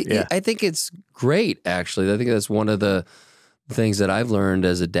okay. I think it's great, actually. I think that's one of the things that I've learned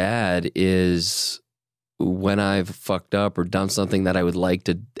as a dad is when I've fucked up or done something that I would like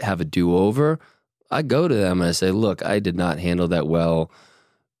to have a do-over, I go to them and I say, look, I did not handle that well.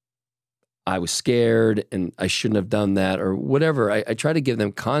 I was scared and I shouldn't have done that or whatever. I try to give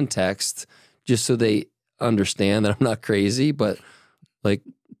them context just so they understand that I'm not crazy, but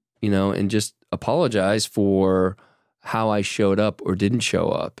and just apologize for how I showed up or didn't show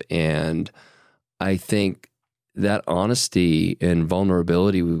up. And I think that honesty and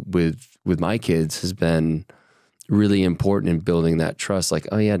vulnerability with my kids has been really important in building that trust. Like,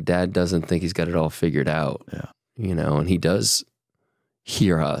 oh yeah, dad doesn't think he's got it all figured out. Yeah. And he does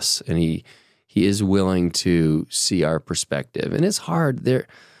hear us, and he is willing to see our perspective. And it's hard. It's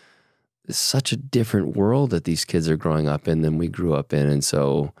such a different world that these kids are growing up in than we grew up in. And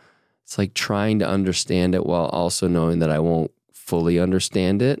so it's like trying to understand it while also knowing that I won't fully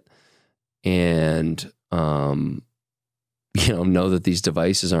understand it. And, know that these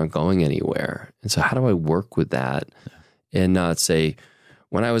devices aren't going anywhere. And so how do I work with that and not say,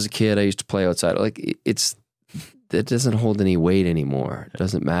 when I was a kid, I used to play outside. Like it doesn't hold any weight anymore. It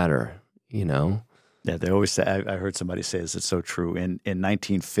doesn't matter, you know? Yeah, they always say, I heard somebody say this, it's so true. In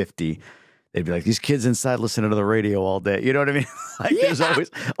 1950, they'd be like, these kids inside listening to the radio all day. You know what I mean? Like there's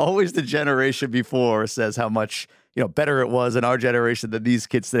always the generation before says how much, better it was in our generation than these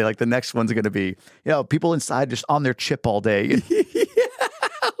kids today. Like the next one's going to be, people inside just on their chip all day.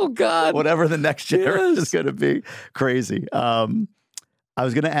 Oh God. Whatever the next generation is going to be. Crazy. I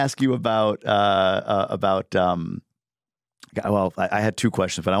was going to ask you about well, I had two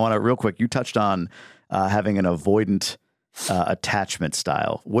questions, but I want to real quick. You touched on having an avoidant attachment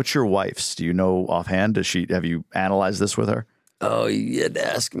style. What's your wife's? Do you know offhand? Have you analyzed this with her? Oh, you had to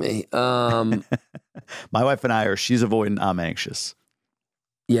ask me. My wife and I she's avoidant, I'm anxious.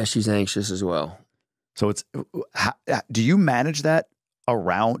 Yeah, she's anxious as well. So do you manage that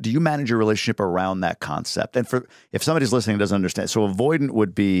do you manage your relationship around that concept? And if somebody's listening and doesn't understand, so avoidant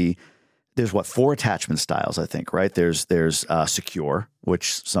would be, there's 4 attachment styles, I think, right? There's secure,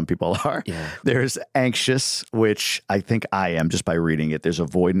 which some people are. Yeah. There's anxious, which I think I am just by reading it. There's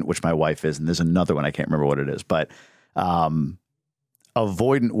avoidant, which my wife is, and there's another one I can't remember what it is. But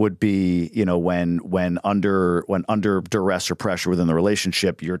avoidant would be, when under duress or pressure within the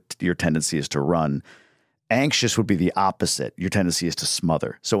relationship, your tendency is to run. Anxious would be the opposite. Your tendency is to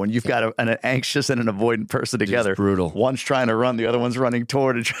smother. So when you've got an anxious and an avoidant person together, brutal. One's trying to run, the other one's running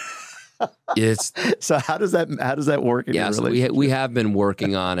toward it. So how does that work in your relationship? So we have been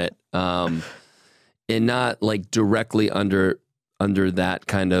working on it, and not like directly under that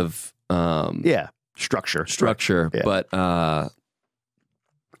kind of structure. Yeah. But I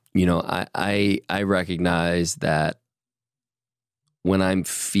recognize that when I'm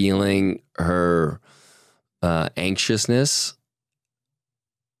feeling her anxiousness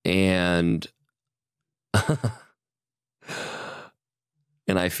and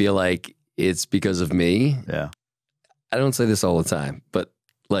and I feel like it's because of me. Yeah. I don't say this all the time, but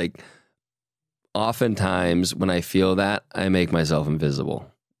like oftentimes when I feel that, I make myself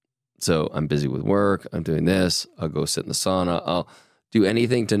invisible. So I'm busy with work. I'm doing this. I'll go sit in the sauna. I'll do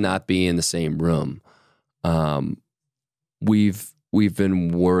anything to not be in the same room. We've been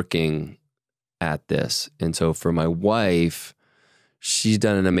working at this. And so for my wife, she's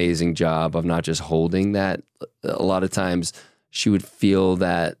done an amazing job of not just holding that. A lot of times she would feel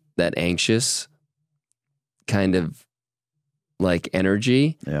that anxious kind of like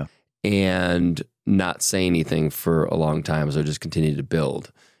energy, and not say anything for a long time. So just continue to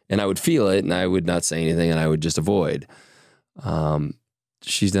build, and I would feel it and I would not say anything and I would just avoid.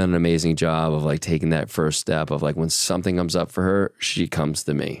 She's done an amazing job of like taking that first step of like, when something comes up for her, she comes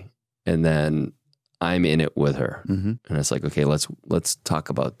to me and then I'm in it with her. Mm-hmm. And it's like, okay, let's talk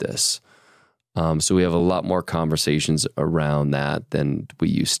about this. So we have a lot more conversations around that than we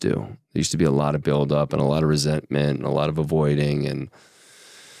used to. There used to be a lot of buildup and a lot of resentment and a lot of avoiding, and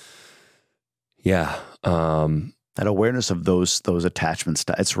that awareness of those attachments.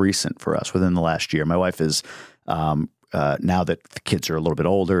 It's recent for us within the last year. My wife is now that the kids are a little bit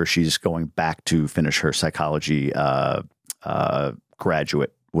older, she's going back to finish her psychology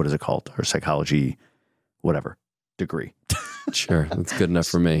graduate. What is it called? Her psychology, whatever degree. Sure. That's good enough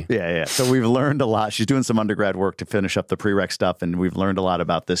for me. Yeah. So we've learned a lot. She's doing some undergrad work to finish up the prereq stuff. And we've learned a lot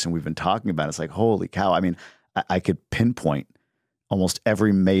about this, and we've been talking about it. It's like, holy cow. I mean, I could pinpoint almost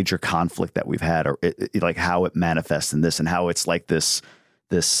every major conflict that we've had, or like how it manifests in this, and how it's like this,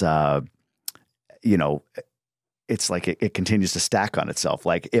 it's like it continues to stack on itself.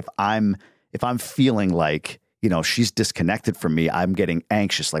 Like if I'm feeling like, she's disconnected from me, I'm getting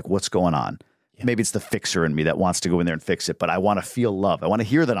anxious. Like, what's going on? Maybe it's the fixer in me that wants to go in there and fix it, but I want to feel love. I want to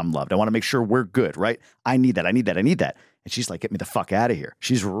hear that I'm loved. I want to make sure we're good, right? I need that. And she's like, get me the fuck out of here.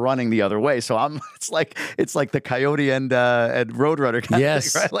 She's running the other way. So it's like the Coyote and Roadrunner kind of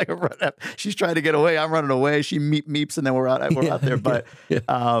thing, right? Like she's trying to get away. I'm running away. She meeps and then we're out there. But,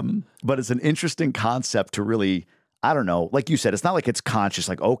 but it's an interesting concept to really, I don't know, like you said, it's not like it's conscious,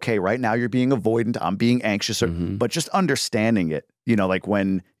 like, okay, right now you're being avoidant, I'm being anxious, but just understanding it, like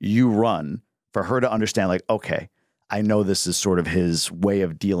when you run, for her to understand, like, okay, I know this is sort of his way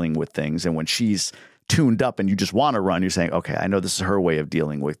of dealing with things. And when she's tuned up and you just want to run, you're saying, okay, I know this is her way of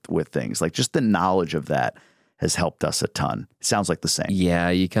dealing with things. Like just the knowledge of that has helped us a ton. It sounds like the same. Yeah,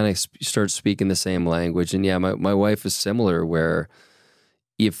 you kind of start speaking the same language. And yeah, my wife is similar, where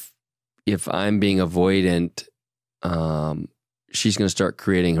if I'm being avoidant, she's going to start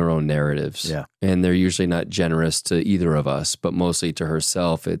creating her own narratives. Yeah. And they're usually not generous to either of us, but mostly to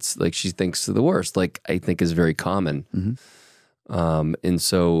herself. It's like she thinks the worst, like I think is very common. Mm-hmm. And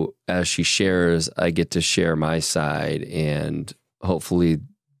so as she shares, I get to share my side, and hopefully,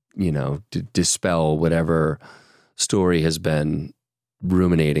 dispel whatever story has been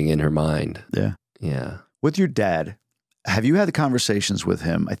ruminating in her mind. Yeah. Yeah. With your dad, have you had the conversations with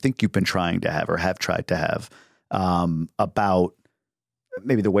him? I think you've been trying to have, or have tried to have, about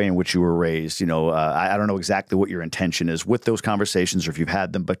maybe the way in which you were raised. I don't know exactly what your intention is with those conversations, or if you've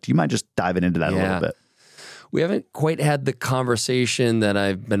had them, but do you mind just diving into that a little bit? We haven't quite had the conversation that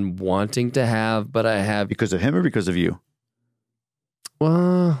I've been wanting to have, but I have. Because of him or because of you?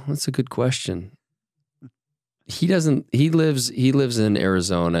 Well, that's a good question. He lives in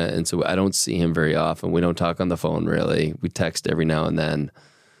Arizona, and so I don't see him very often. We don't talk on the phone really. We text every now and then.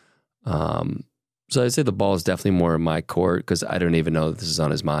 So I'd say the ball is definitely more in my court because I don't even know that this is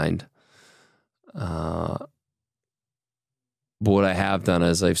on his mind. But what I have done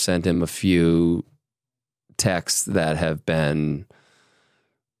is I've sent him a few texts that have been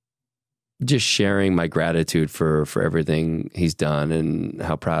just sharing my gratitude for everything he's done and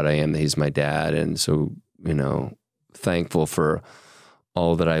how proud I am that he's my dad. And so, thankful for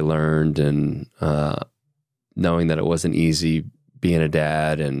all that I learned and knowing that it wasn't easy being a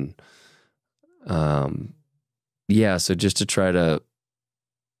dad. And so just to try to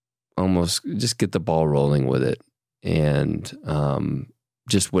almost just get the ball rolling with it. And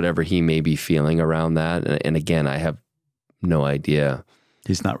just whatever he may be feeling around that. And again, I have no idea.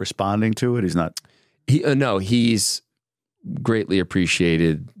 He's not responding to it? He's not? No, he's greatly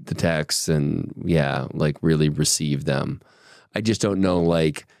appreciated the texts and really received them. I just don't know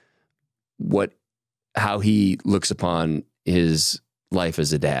how he looks upon his life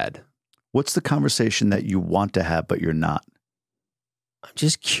as a dad. What's the conversation that you want to have, but you're not? I'm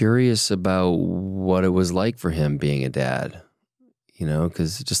just curious about what it was like for him being a dad,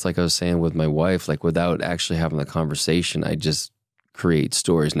 because just like I was saying with my wife, without actually having the conversation, I just create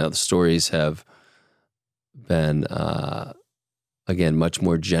stories. Now the stories have been, again, much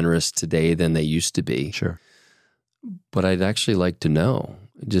more generous today than they used to be. Sure. But I'd actually like to know,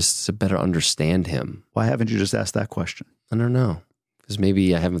 just to better understand him. Why haven't you just asked that question? I don't know. Because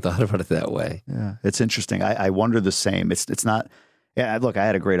maybe I haven't thought about it that way. Yeah, it's interesting. I wonder the same. It's not. Yeah, look, I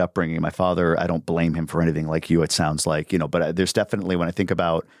had a great upbringing. My father, I don't blame him for anything like you. It sounds like, but there's definitely when I think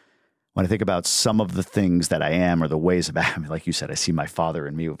about some of the things that I am or the ways about me, like you said, I see my father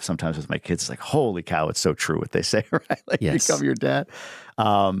in me sometimes with my kids. It's like, holy cow, it's so true what they say, right? Yes. You become your dad.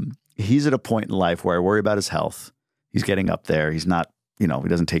 He's at a point in life where I worry about his health. He's getting up there. He's not, he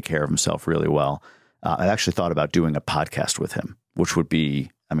doesn't take care of himself really well. I actually thought about doing a podcast with him, which would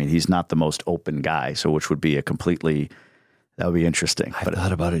be, he's not the most open guy, so which would be that would be interesting. I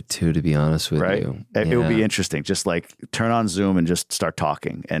thought about it too, to be honest with you. It would be interesting. Just turn on Zoom and just start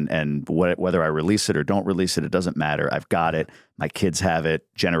talking. And whether I release it or don't release it, it doesn't matter. I've got it. My kids have it.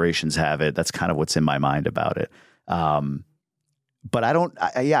 Generations have it. That's kind of what's in my mind about it. But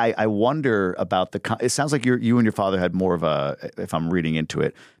I wonder about it sounds like you and your father had more of if I'm reading into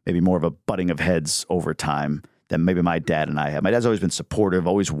it, maybe more of a butting of heads over time than maybe my dad and I have. My dad's always been supportive,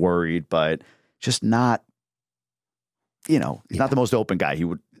 always worried, but just not, he's not the most open guy.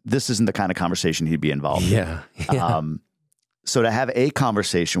 This isn't the kind of conversation he'd be involved in. Yeah. So to have a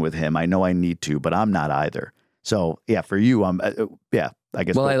conversation with him, I know I need to, but I'm not either. So yeah, for you, I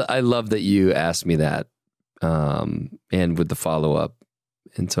guess. Well, I love that you asked me that, and with the follow-up.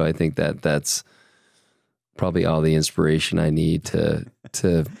 And so I think that's probably all the inspiration I need to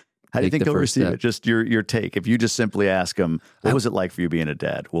How do you think he'll receive it? Just your take. If you just simply ask him, what was it like for you being a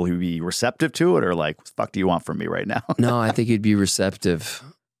dad? Will he be receptive to it, or what the fuck do you want from me right now? No, I think he'd be receptive.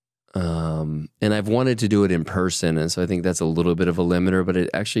 And I've wanted to do it in person. And so I think that's a little bit of a limiter, but it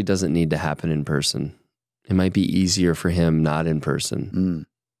actually doesn't need to happen in person. It might be easier for him not in person.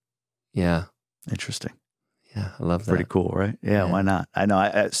 Yeah. Interesting. Yeah, I love that. Pretty cool, right? Yeah, why not? I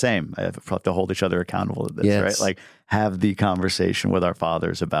know, same. I have to hold each other accountable to this, right? Have the conversation with our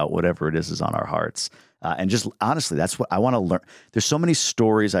fathers about whatever it is on our hearts. And just honestly, that's what I want to learn. There's so many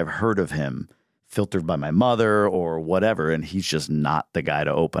stories I've heard of him filtered by my mother or whatever, and he's just not the guy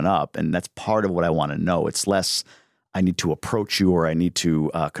to open up. And that's part of what I want to know. It's less, I need to approach you or I need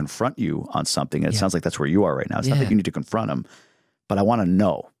to confront you on something. And it sounds like that's where you are right now. It's not that you need to confront him, but I want to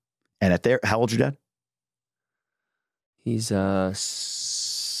know. And how old's your dad? He's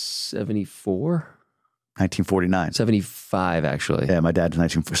 74? 1949. 75, actually. Yeah, my dad's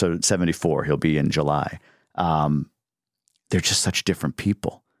 74. He'll be in July. They're just such different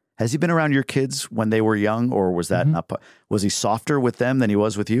people. Has he been around your kids when they were young, or was that not? Was he softer with them than he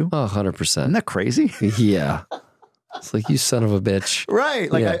was with you? Oh, 100%. Isn't that crazy? Yeah. It's like, you son of a bitch. Right.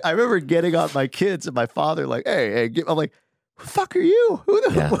 I remember getting on my kids and my father hey, I'm like, who the fuck are you?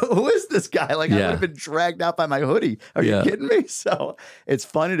 Yeah. Who is this guy? Like I would have been dragged out by my hoodie. Are you kidding me? So it's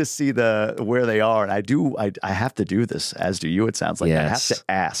funny to see where they are. And I have to do this, as do you, it sounds like. Yes. I have to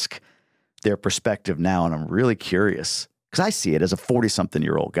ask their perspective now. And I'm really curious because I see it as a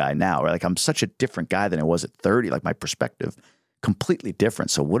 40-something-year-old guy now. Right? Like I'm such a different guy than I was at 30. Like my perspective, completely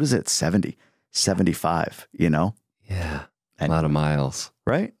different. So what is it at 70, 75, you know? Yeah. A lot of miles.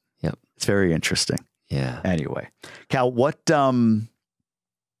 Right? Yep. It's very interesting. Yeah. Anyway, Cal, what's the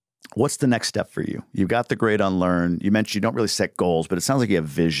next step for you? You've got the Great Unlearn. You mentioned you don't really set goals, but it sounds like you have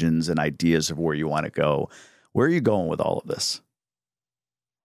visions and ideas of where you want to go. Where are you going with all of this?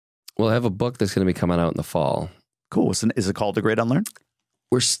 Well, I have a book that's going to be coming out in the fall. Cool. Is it called The Great Unlearn?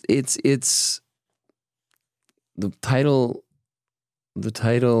 It's the title. The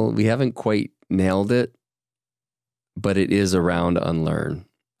title, we haven't quite nailed it, but it is around unlearn.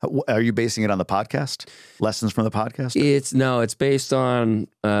 Are you basing it on the podcast? Lessons from the podcast? It's based on,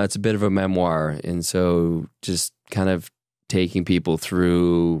 it's a bit of a memoir. And so just kind of taking people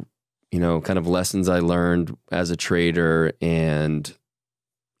through, kind of lessons I learned as a trader and,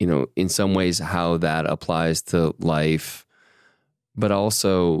 in some ways how that applies to life, but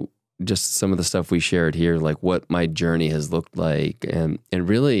also just some of the stuff we shared here, like what my journey has looked like. And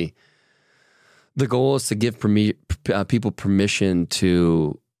really the goal is to give people permission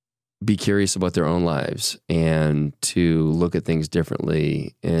to be curious about their own lives and to look at things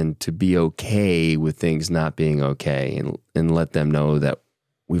differently and to be okay with things not being okay and let them know that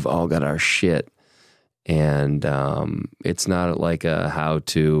we've all got our shit. And it's not like a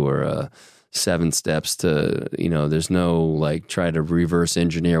how-to or a 7 steps to, there's no like try to reverse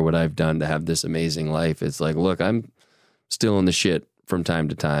engineer what I've done to have this amazing life. It's like, look, I'm still in the shit from time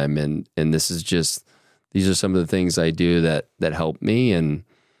to time. And these are some of the things I do that help me. And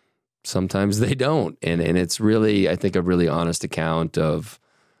sometimes they don't. And it's really, I think, a really honest account of,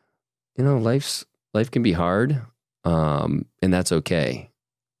 life can be hard. And that's okay.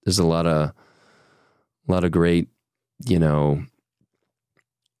 There's a lot of great, again,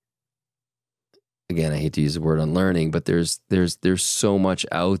 I hate to use the word unlearning, but there's so much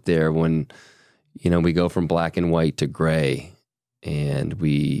out there when, we go from black and white to gray and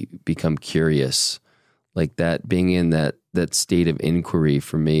we become curious. Like that, being in that state of inquiry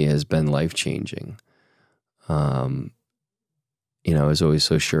for me has been life-changing. I was always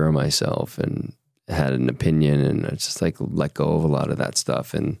so sure of myself and had an opinion, and I just like let go of a lot of that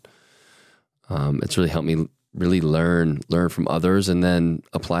stuff. And it's really helped me really learn from others and then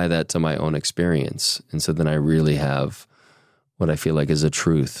apply that to my own experience. And so then I really have what I feel like is a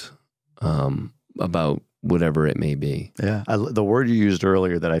truth about whatever it may be. Yeah. The word you used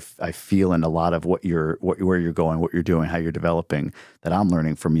earlier that I feel in a lot of where you're going, what you're doing, how you're developing, that I'm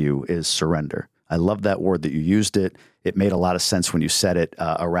learning from you is surrender. I love that word that you used it. It made a lot of sense when you said it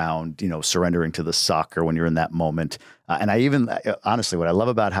around, surrendering to the suck or when you're in that moment. And I even, honestly, what I love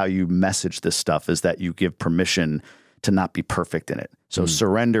about how you message this stuff is that you give permission to not be perfect in it. So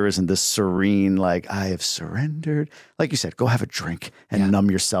surrender isn't this serene, like, I have surrendered. Like you said, go have a drink and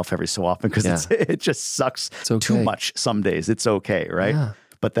numb yourself every so often because it just sucks too much some days. It's okay, right? Yeah.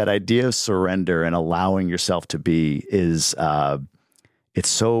 But that idea of surrender and allowing yourself to be is, it's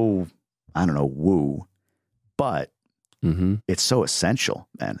so, I don't know, woo, but it's so essential,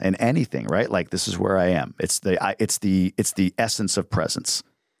 man. In anything, right? Like, this is where I am. It's the essence of presence.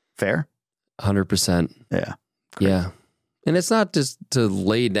 Fair? 100%. Yeah. Great. Yeah. And it's not just to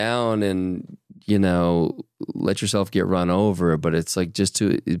lay down and, let yourself get run over, but it's like just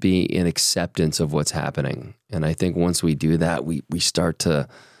to be in acceptance of what's happening. And I think once we do that, we start to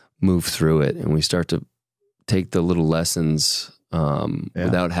move through it and we start to take the little lessons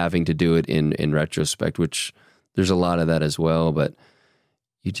without having to do it in retrospect, which there's a lot of that as well. But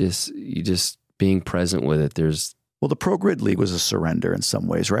you just being present with it. Well, the Pro Grid League was a surrender in some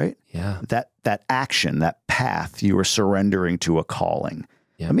ways, right? Yeah. That action, that path, you were surrendering to a calling.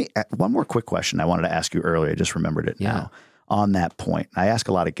 Yeah. One more quick question I wanted to ask you earlier. I just remembered it now. On that point, I ask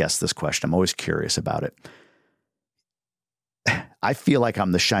a lot of guests this question. I'm always curious about it. I feel like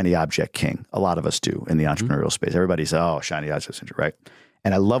I'm the shiny object king. A lot of us do in the entrepreneurial space. Everybody says, oh, shiny object syndrome, right?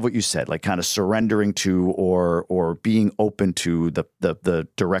 And I love what you said, like kind of surrendering to or being open to the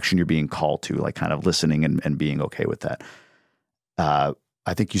direction you're being called to, like kind of listening and being okay with that.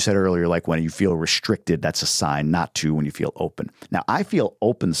 I think you said earlier, like when you feel restricted, that's a sign not to when you feel open. Now, I feel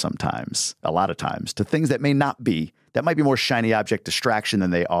open sometimes, a lot of times, to things that might be more shiny object distraction than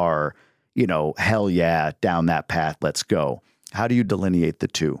they are, hell yeah, down that path, let's go. How do you delineate the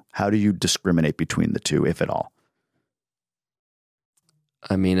two? How do you discriminate between the two, if at all?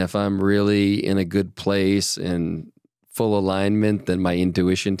 I mean, if I'm really in a good place and full alignment, then my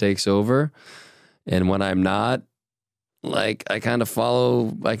intuition takes over. And when I'm not, like I can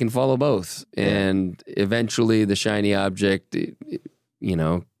follow both. And eventually the shiny object,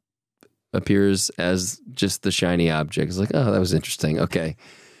 appears as just the shiny object. It's like, oh, that was interesting. Okay.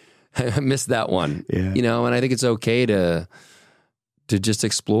 I missed that one. Yeah. And I think it's okay to just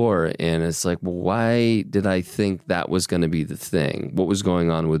explore. And it's like, well, why did I think that was going to be the thing? What was going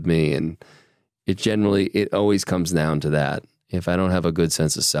on with me? And it always comes down to that. If I don't have a good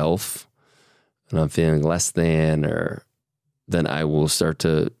sense of self and I'm feeling less than, then I will start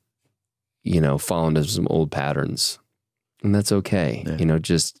to, fall into some old patterns. And that's okay. Yeah.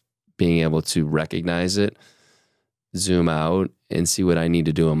 Just being able to recognize it, zoom out, and see what I need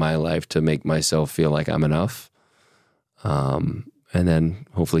to do in my life to make myself feel like I'm enough. And then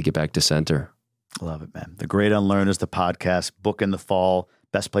hopefully get back to center. Love it, man. The Great Unlearn is the podcast. Book in the fall.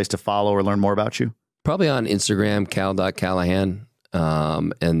 Best place to follow or learn more about you? Probably on Instagram, cal.callahan.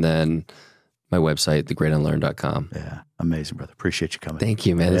 And then my website, thegreatunlearn.com. Yeah. Amazing, brother. Appreciate you coming. Thank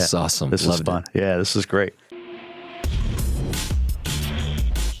you, man. This is awesome. This is fun. Yeah, this is great.